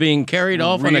 limbs being carried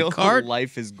off on a Real cart.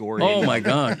 life is gory. Oh my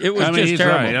God! It was I mean, just he's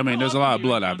terrible. right. I mean, there's a lot of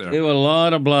blood out there. There was a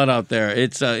lot of blood out there.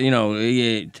 It's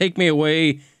take me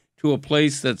away to a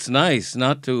place that's nice,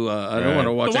 not to. I don't want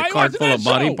to watch So why a you cart watching full that of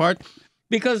body show? parts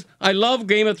because I love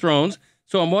Game of Thrones.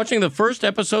 So I'm watching the first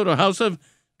episode of House of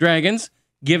Dragons,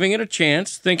 giving it a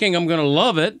chance, thinking I'm going to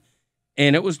love it,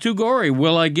 and it was too gory.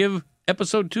 Will I give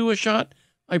episode 2 a shot?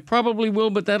 I probably will,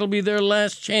 but that'll be their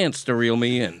last chance to reel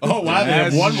me in. Oh, wow. They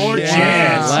have one more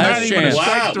chance. Last Not even a chance. Wow.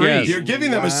 strike 3. Yes. You're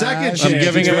giving them a second chance. I'm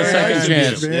giving them a It's second very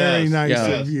chance. nice of you. Very Yes. nice Yeah.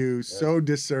 of you. So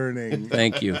discerning.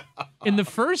 Thank you. In the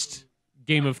first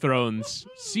Game of Thrones,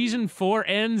 season 4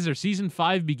 ends or season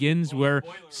 5 begins where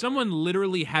someone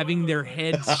literally having their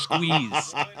head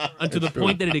squeezed unto the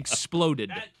point that it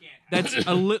exploded. That's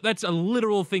a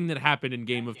literal thing that happened in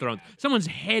Game of Thrones. Someone's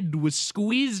head was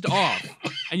squeezed off,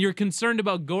 and you're concerned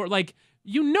about gore. Like,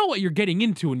 you know what you're getting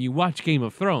into when you watch Game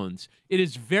of Thrones. It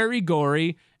is very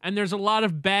gory, and there's a lot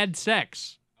of bad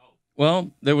sex.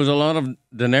 Well, there was a lot of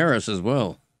Daenerys as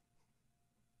well.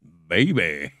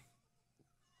 Baby.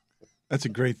 That's a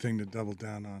great thing to double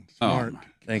down on. Oh, Smart.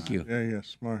 Thank you. Yeah,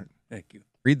 smart. Thank you.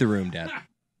 Read the room, Dad.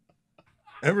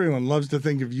 Everyone loves to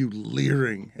think of you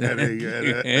leering at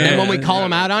a And when we call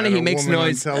him out on it, at he a makes woman on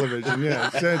noise. television. Yeah,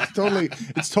 it's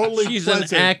totally. She's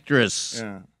pleasant. an actress.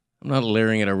 Yeah. I'm not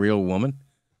leering at a real woman.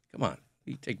 Come on. What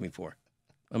do you take me for?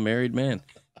 I'm a married man.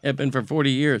 I've been for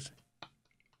 40 years.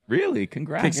 Really?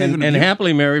 Congrats. And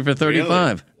happily married for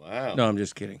 35. Really? Wow. No, I'm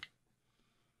just kidding.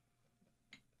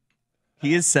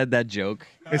 He has said that joke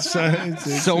It's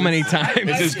so many times.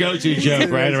 It's his go-to joke,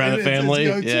 right, around the family?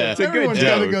 Yeah. Everyone's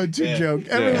got a joke. go-to joke.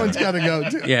 Everyone's got a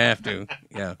go-to. You have to.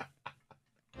 Yeah.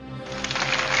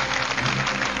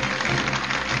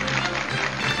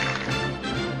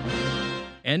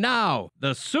 And now,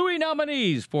 the Suey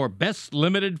nominees for Best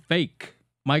Limited Fake.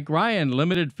 Mike Ryan,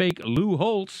 Limited Fake Lou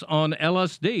Holtz on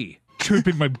LSD.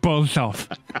 Tripping my balls off.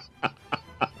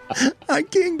 I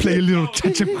can't Play a get, little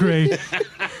touch of gray.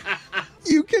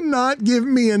 you cannot give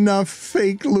me enough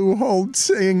fake Lou Holtz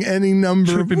saying any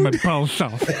number of Tripping my balls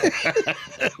off.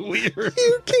 Weird.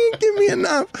 You can't give me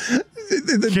enough.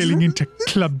 Getting into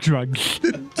club drugs.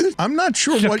 I'm not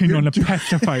sure what Sucking you're on a doing.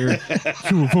 pacifier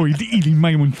to avoid eating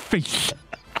my own face.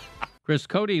 Chris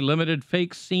Cote limited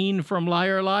fake scene from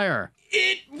Liar Liar.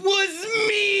 It was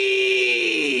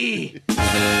me.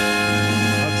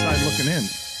 Outside looking in.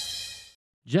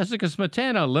 Jessica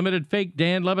Smetana limited fake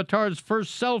Dan LeBatard's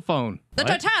first cell phone. The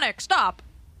Titanic, stop.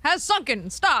 Has sunken,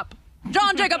 stop.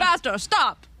 John Jacob Astor,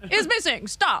 stop. Is missing,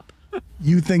 stop.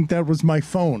 You think that was my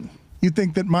phone? You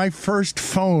think that my first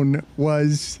phone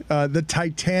was the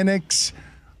Titanic's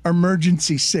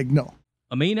emergency signal?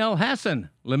 Amin El Hassan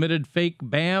limited fake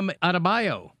Bam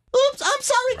Adebayo. Oops, I'm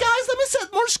sorry, guys. Let me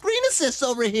set more screen assists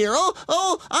over here.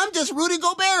 Oh, I'm just Rudy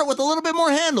Gobert with a little bit more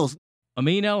handles.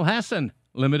 Amin El Hassan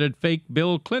limited fake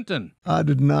Bill Clinton. I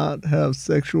did not have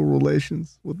sexual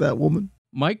relations with that woman.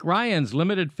 Mike Ryan's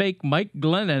limited fake Mike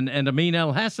Glennon and Amin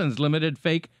El Hassan's limited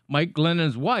fake Mike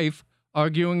Glennon's wife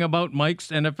arguing about Mike's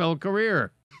NFL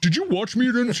career. Did you watch me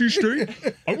at NC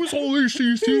State? I was all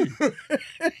ACC.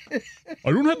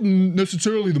 I don't have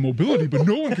necessarily the mobility, but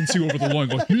no one can see over the line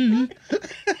like me.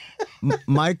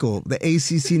 Michael, the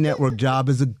ACC network job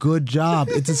is a good job.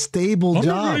 It's a stable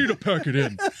job. I'm ready to pack it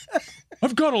in.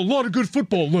 I've got a lot of good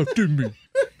football left in me.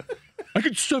 I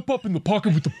can step up in the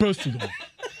pocket with the best of them.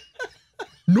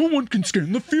 No one can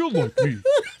scan the field like me.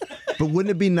 But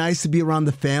wouldn't it be nice to be around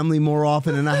the family more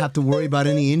often and not have to worry about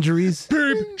any injuries?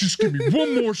 Babe, just give me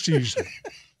one more season.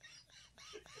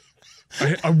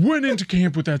 I went into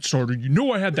camp with that starter. You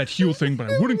know I had that heel thing,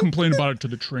 but I wouldn't complain about it to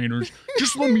the trainers.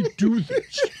 Just let me do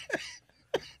this.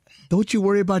 Don't you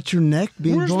worry about your neck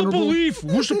being Where's vulnerable? the belief?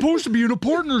 We're supposed to be in a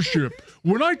partnership.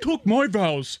 When I took my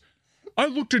vows, I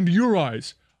looked into your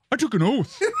eyes. I took an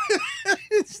oath.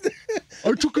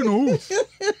 I took an oath.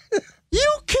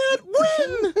 You can't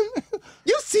win.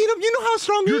 You've seen him. You know how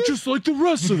strong he You're is. just like the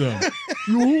rest of them.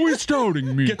 You're always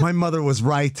doubting me. My mother was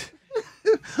right.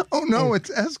 Oh, no,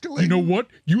 it's escalating. You know what?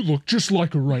 You look just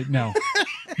like her right now.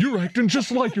 You're acting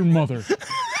just like your mother.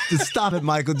 Just stop it,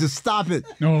 Michael. Just stop it.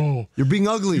 No. You're being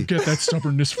ugly. You get that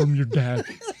stubbornness from your dad.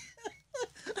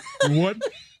 You know what?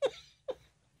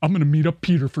 I'm going to meet up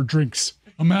Peter for drinks.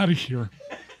 I'm out of here.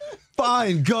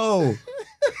 Fine, go.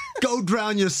 Go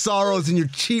drown your sorrows in your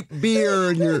cheap beer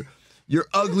and your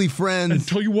ugly friends. And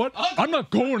tell you what, I'm not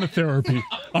going to therapy.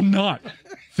 I'm not.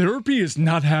 Therapy is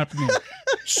not happening.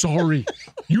 Sorry.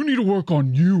 You need to work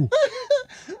on you.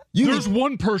 There's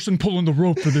one person pulling the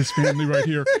rope for this family right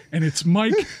here, and it's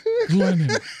Mike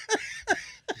Glennon.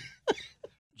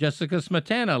 Jessica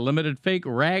Smetana limited fake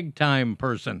ragtime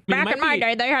person. Back in my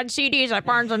day, they had CDs at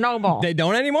Barnes & Noble. They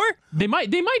don't anymore? They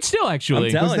might still actually.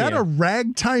 I'm telling Was that you. a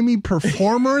ragtimey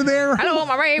performer there? Hello,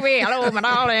 my baby. Hello, my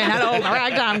darling. Hello, my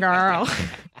ragtime girl.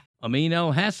 Amin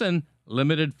El Hassan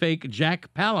limited fake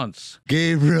Jack Palance.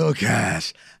 Gabriel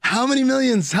Cash. How many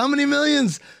millions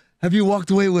have you walked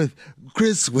away with?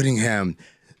 Chris Whittingham.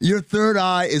 Your third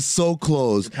eye is so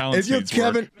closed. If you're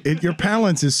Kevin, Your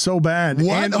balance is so bad.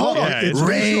 what? And Hold on. it's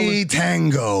Ray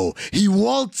Tango. He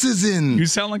waltzes in You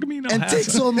sound like me now. and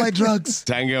takes all my drugs.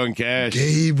 Tango and Cash.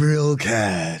 Gabriel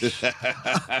Cash.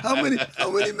 How many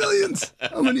millions?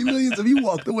 How many millions have you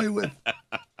walked away with?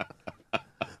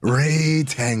 Ray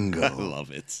Tango. I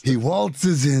love it. He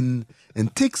waltzes in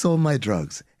and takes all my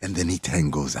drugs, and then he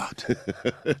tangos out.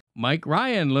 Mike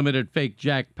Ryan limited fake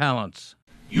Jack Palance.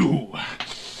 You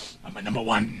are my number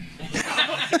one.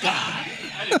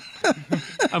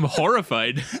 I'm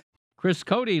horrified. Chris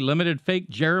Cote limited fake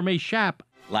Jeremy Schaap.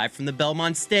 Live from the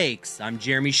Belmont Stakes, I'm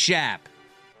Jeremy Schaap,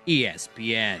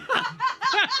 ESPN.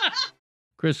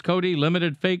 Chris Cote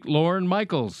limited fake Lauren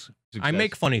Michaels. I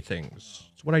make funny things.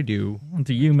 It's what I do.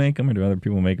 Do you make them or do other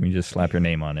people make them? You just slap your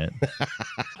name on it.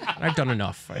 I've done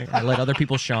enough. I let other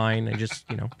people shine. I just,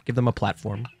 give them a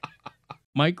platform.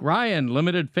 Mike Ryan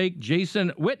limited fake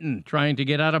Jason Witten trying to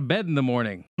get out of bed in the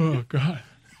morning. Oh, God.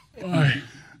 Why?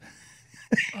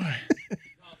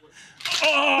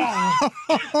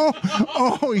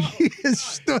 Oh, he has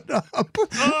stood up.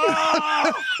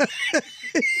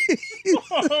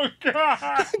 Oh,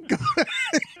 God.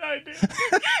 I did.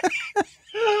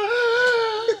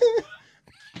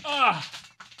 Ah.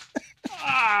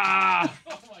 Ah.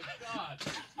 Oh, my God.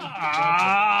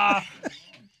 Ah.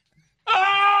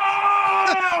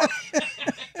 Ah.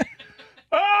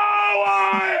 Oh,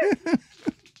 why?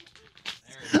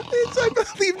 I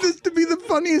believe this to be the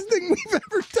funniest thing we've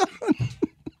ever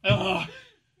done.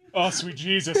 Oh, sweet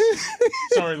Jesus.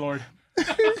 Sorry, Lord.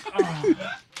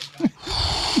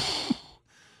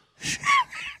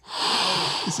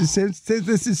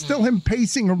 This is still him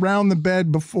pacing around the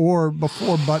bed before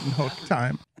button hook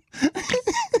time.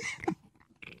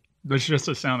 That's just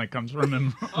a sound that comes from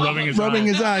him rubbing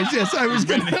his eyes. Yes, I was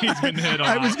gonna. He's been hit a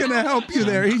I lot. was gonna help you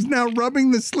there. He's now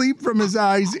rubbing the sleep from his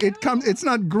eyes. It's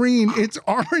not green. It's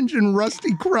orange and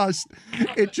rusty crust.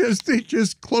 It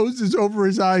just closes over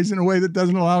his eyes in a way that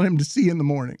doesn't allow him to see in the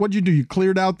morning. What'd you do? You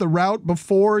cleared out the route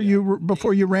before you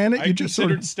ran it. I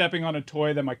considered stepping on a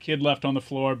toy that my kid left on the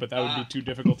floor, but that would be too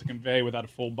difficult to convey without a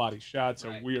full body shot.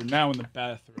 So we are now in the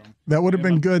bathroom. That would have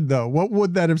been good, though. What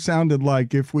would that have sounded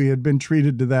like if we had been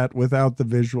treated to that without the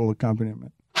visual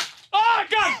accompaniment? Oh,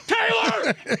 God!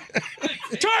 Taylor!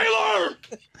 Taylor!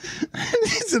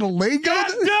 Is it a Lego?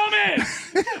 God damn it!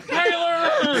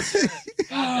 Taylor!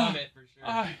 God damn it, for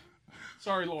sure.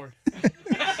 Sorry, Lord. All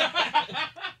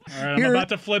right, I'm about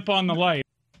to flip on the light.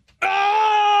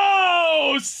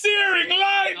 Oh! Searing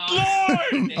light,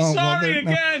 Lord! Sorry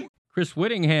again! Chris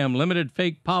Whittingham limited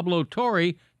fake Pablo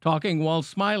Torre talking while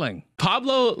smiling.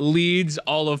 Pablo leads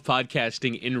all of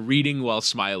podcasting in reading while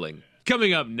smiling.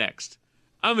 Coming up next,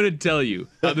 I'm going to tell you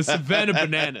how the Savannah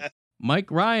Banana.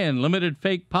 Mike Ryan limited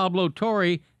fake Pablo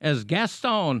Torre as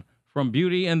Gaston from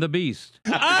Beauty and the Beast.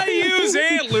 I use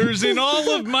antlers in all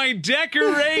of my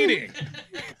decorating.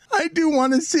 I do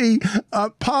want to see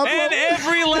Pablo. And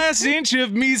every last inch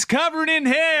of me's covered in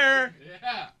hair.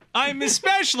 Yeah. I'm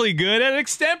especially good at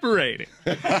extemporating.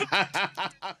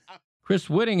 Chris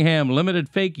Whittingham limited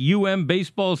fake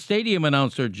baseball stadium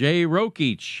announcer Jay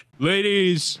Rokich.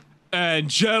 Ladies and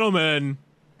gentlemen,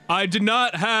 I did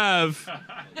not have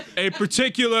a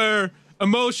particular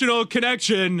emotional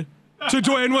connection to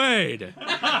Dwayne Wade.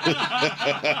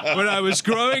 When I was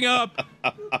growing up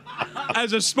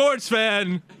as a sports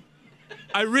fan,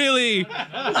 I really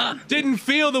didn't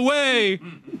feel the way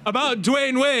about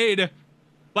Dwayne Wade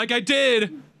like I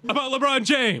did about LeBron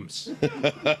James.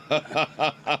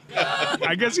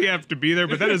 I guess you have to be there,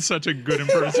 but that is such a good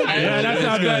impersonation. Yeah, that's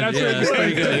not bad. That's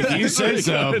pretty good. If you say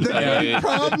so. The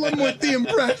problem with the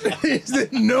impression is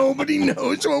that nobody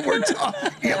knows what we're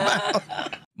talking about.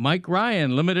 Mike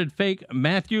Ryan limited fake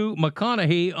Matthew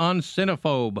McConaughey on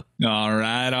Cinephobe. All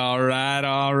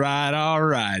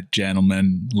right,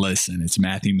 gentlemen. Listen, it's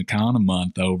Matthew McConaughey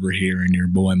month over here, and your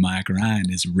boy Mike Ryan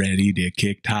is ready to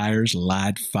kick tires,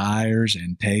 light fires,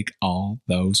 and take all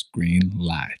those green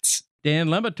lights. Dan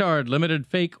LeBatard limited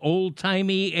fake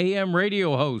old-timey AM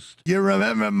radio host. You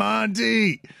remember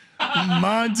Monty?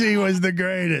 Monty was the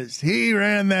greatest. He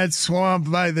ran that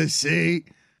swamp by the sea,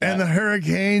 and the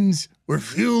hurricanes were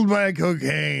fueled by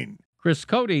cocaine. Chris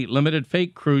Cote limited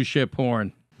fake cruise ship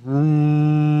horn. Oh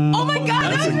my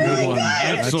God, That's a good one.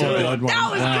 That's a good one.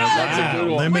 That was good. That's a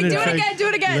good one. Wait, do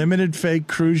it again. Limited fake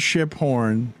cruise ship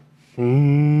horn.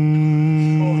 Really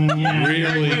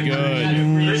good.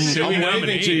 I'm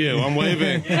waving to you. I'm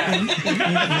waving.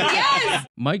 Yes.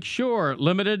 Mike Shore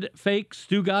limited fake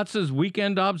Stugotz's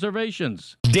weekend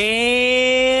observations.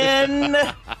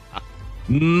 Dan,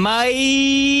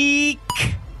 Mike,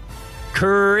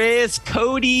 Chris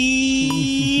Cote,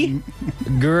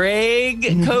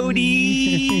 Greg Cote,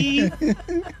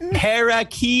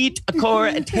 Parakeet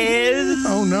Cortez.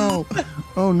 Oh no.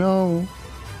 Oh no.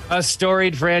 A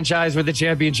storied franchise with a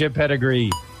championship pedigree.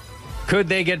 Could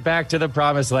they get back to the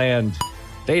promised land?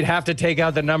 They'd have to take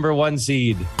out the #1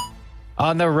 seed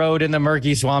on the road in the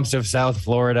murky swamps of South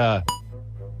Florida.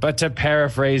 But to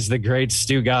paraphrase the great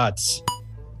Stugotz,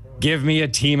 give me a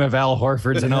team of Al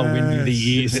Horfords and I'll win you the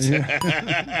East.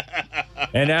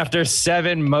 And after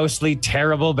 7 mostly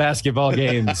terrible basketball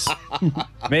games,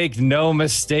 make no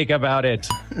mistake about it,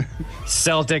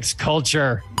 Celtics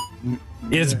culture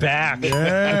is back.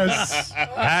 Yes.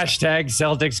 Hashtag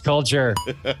Celtics culture.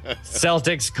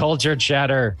 Celtics culture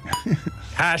chatter.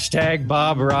 Hashtag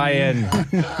Bob Ryan.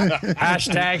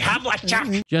 Hashtag Hamlet.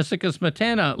 Jessica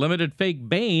Smetana limited fake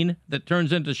Bane that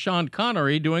turns into Sean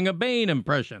Connery doing a Bane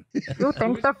impression. You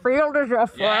think the field is your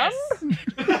friend?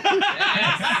 Yes.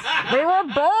 We were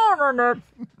born in it,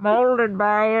 molded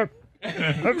by it.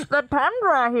 It's the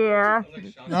tundra here.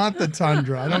 Not the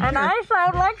tundra. I don't and care. I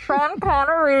sound like Sean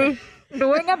Connery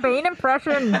doing a Bane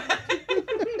impression.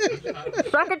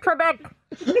 Suck it, Trebek.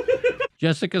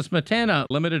 Jessica Smetana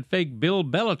limited fake Bill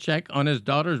Belichick on his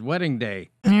daughter's wedding day.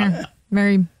 Yeah,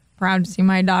 very proud to see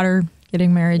my daughter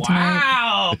getting married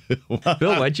tonight.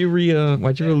 Bill, why'd you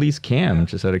release Cam?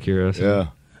 Just out of curiosity. Yeah.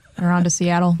 They're on to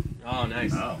Seattle. Oh,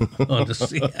 nice. On to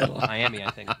Seattle. Miami,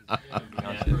 I think.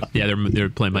 Yeah, they're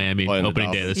playing Miami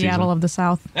opening day of the Seattle season. of the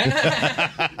South.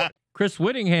 Chris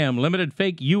Whittingham limited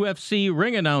fake UFC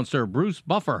ring announcer Bruce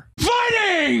Buffer.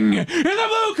 Fighting in the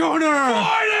blue corner.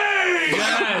 Fighting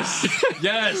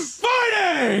Yes.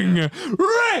 Fighting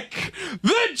Rick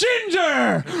the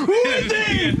Ginger with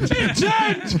the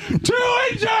intent to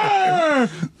injure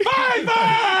Fifer!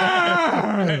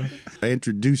 I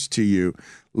introduce to you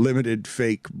limited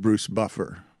fake Bruce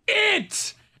Buffer.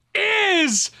 It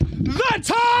is the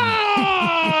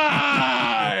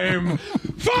time!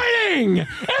 Fighting in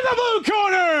the blue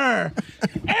corner,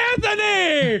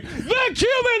 Anthony, the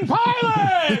Cuban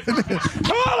pilot,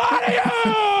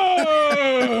 Kalanian!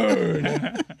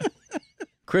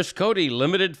 Chris Cote,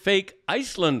 limited fake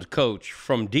Iceland coach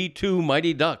from D2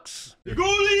 Mighty Ducks.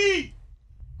 Goalie!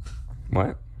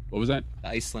 What? What was that? The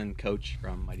Iceland coach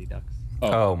from Mighty Ducks.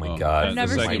 Oh my God. I've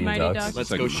never seen Mighty Ducks. Let's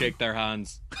go shake their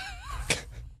hands.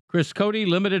 Chris Cote,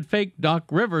 limited fake Doc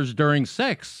Rivers during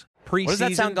sex. What does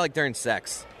that sound like during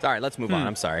sex? All right, let's move on.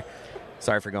 I'm sorry.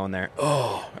 Sorry for going there. Oh,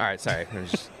 all right, sorry.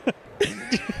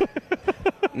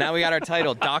 Now we got our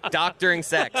title, Doc during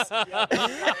sex.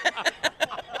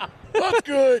 That's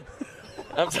good.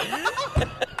 I'm sorry.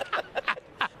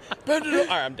 All right,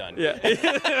 I'm done.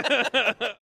 Yeah.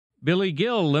 Billy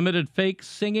Gill, limited fake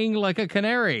singing like a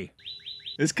canary.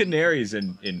 This canary's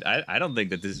in I don't think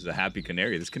that this is a happy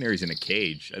canary. This canary's in a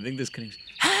cage. I think this canary's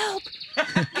help!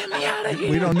 Get me out of here!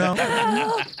 We don't know.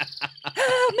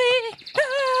 Help me!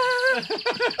 I'm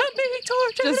being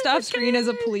tortured. Just off screen as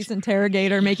a police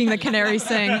interrogator making the canary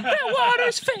sing. The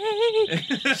water's fake.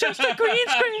 It's just a green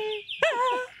screen.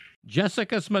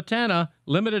 Jessica Smetana,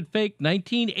 limited fake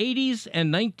 1980s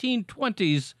and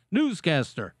 1920s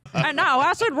newscaster. And now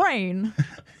acid rain.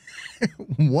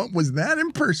 What was that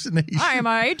impersonation? I am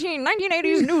a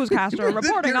 1980s newscaster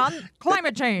reporting on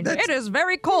climate change. It is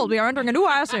very cold. We are entering a new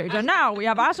ice age, and now we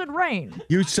have acid rain.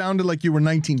 You sounded like you were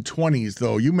 1920s,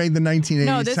 though. You made the 1980s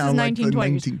No, this sound is like the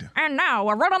 1920s. And now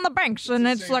we're right on the banks, and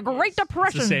it's the Great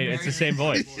Depression. It's the same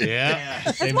voice. Yeah.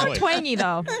 It's more twangy,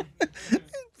 though.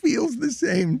 Feels the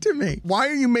same to me. Why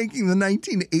are you making the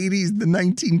 1980s the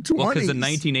 1920s? Well, because the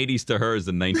 1980s to her is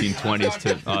the 1920s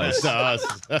to us.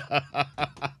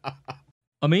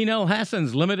 Amin El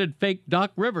Hassan's limited fake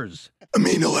Doc Rivers.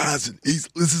 Amin El Hassan. This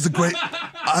is a great.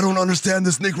 I don't understand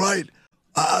this Nick Wright.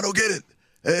 I don't get it.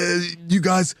 You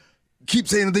guys keep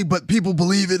saying anything, but people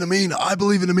believe in Amin. I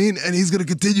believe in Amin, and he's going to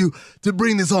continue to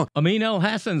bring this on. Amin El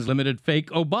Hassan's limited fake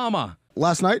Obama.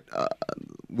 Last night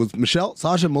with Michelle,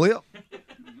 Sasha, and Malia.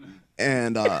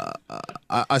 And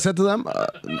I said to them,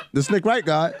 this Nick Wright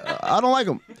guy, I don't like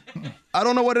him. I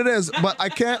don't know what it is, but I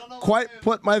can't quite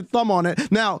put my thumb on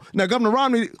it. Now Governor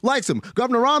Romney likes him.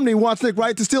 Governor Romney wants Nick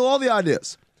Wright to steal all the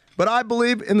ideas. But I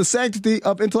believe in the sanctity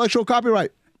of intellectual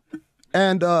copyright.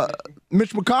 And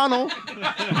Mitch McConnell...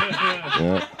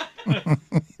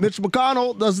 Mitch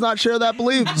McConnell does not share that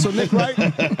belief. So Nick Wright...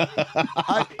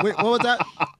 wait, what was that?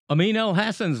 Amin El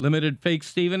Hassan's limited fake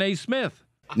Stephen A. Smith.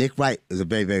 Nick Wright is a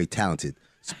very, very talented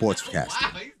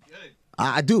sportscaster.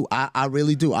 I do. I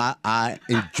really do. I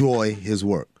enjoy his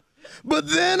work. But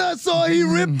then I saw he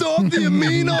ripped off the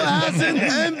Amin El Hassan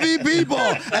MVP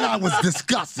ball, and I was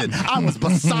disgusted. I was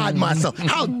beside myself.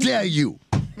 How dare you?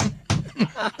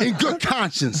 In good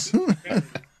conscience.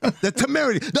 The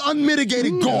temerity, the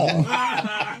unmitigated gall.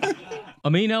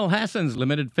 Amin El Hassan's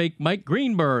limited fake Mike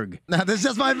Greenberg. Now, that's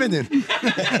just my opinion.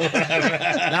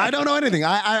 Now, I don't know anything.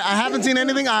 I haven't seen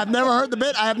anything. I've never heard the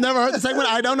bit. I have never heard the segment.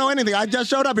 I don't know anything. I just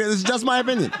showed up here. This is just my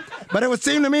opinion. But it would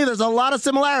seem to me there's a lot of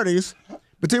similarities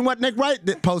between what Nick Wright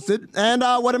posted and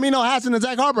what Amin El Hassan and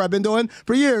Zach Harper have been doing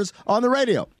for years on the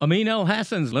radio. Amin El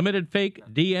Hassan's limited fake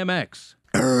DMX.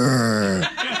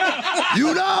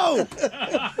 You know!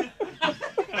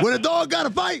 When a dog got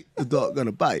to fight, the dog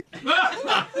gonna bite.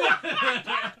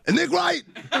 And Nick Wright,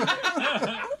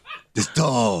 this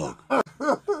dog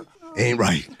ain't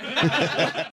right.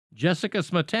 Jessica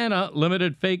Smetana,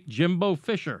 limited fake Jimbo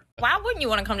Fisher. Why wouldn't you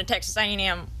want to come to Texas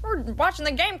A&M? We're watching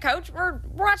the game, Coach. We're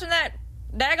watching that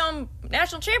daggone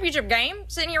national championship game,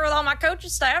 sitting here with all my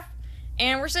coaching staff,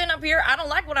 and we're sitting up here. I don't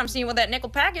like what I'm seeing with that nickel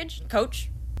package, Coach.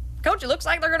 Coach, it looks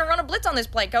like they're going to run a blitz on this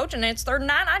play, Coach, and it's 3rd and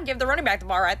 9. I'd give the running back the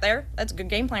ball right there. That's a good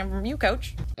game plan from you,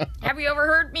 Coach. Have you ever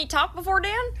heard me talk before,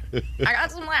 Dan? I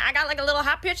got like a little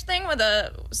high-pitched thing with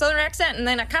a southern accent, and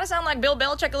then I kind of sound like Bill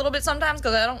Belichick a little bit sometimes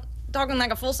because I don't talk in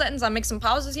like a full sentence. I make some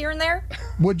pauses here and there.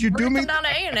 Would you We're do gonna me? come down to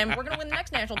A&M. We're going to win the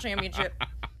next national championship.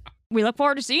 We look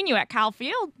forward to seeing you at Kyle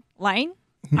Field, Lane,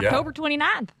 October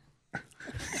 29th.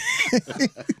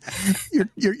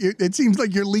 It seems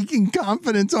like you're leaking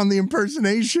confidence on the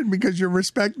impersonation because you're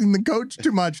respecting the coach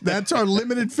too much. That's our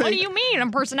limited fake. What do you mean,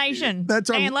 impersonation? That's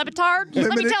our Dan LeBatard? Let me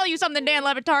limited- tell you something, Dan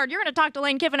LeBatard. You're going to talk to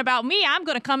Lane Kiffin about me. I'm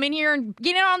going to come in here and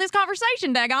get in on this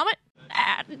conversation, daggone it.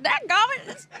 Dadgummit,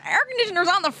 this air conditioner's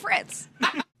on the fritz.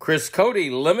 Chris Cote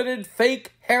limited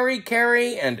fake Harry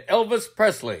Carey and Elvis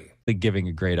Presley. Giving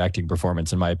a great acting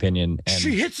performance, in my opinion. And,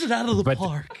 she hits it out of the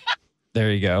park.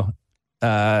 There you go.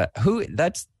 Who?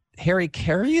 That's Harry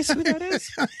Carey is who that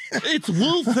is? It's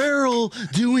Will Ferrell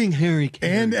doing Harry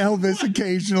Carey. And Elvis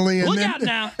occasionally. And Look then, out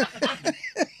now.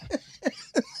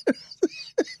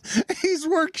 He's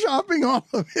workshopping all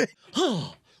of it.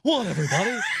 What,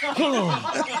 everybody?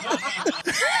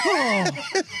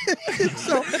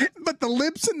 So, but the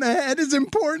lips and the head is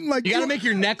important. Like you got to make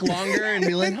your neck longer and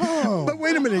be like, oh. But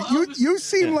wait a minute, you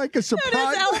seem like a surprise.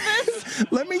 That is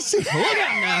Elvis. Let me see. Look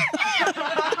out now.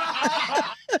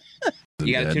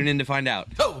 You got to tune in to find out.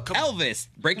 Oh, Elvis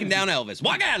breaking down Elvis.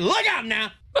 Look out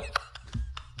now.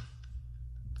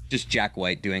 Just Jack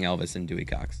White doing Elvis and Dewey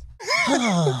Cox.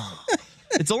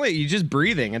 It's only you just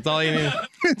breathing. It's all you need.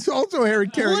 It's also Harry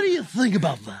Carey. What do you think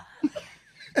about that?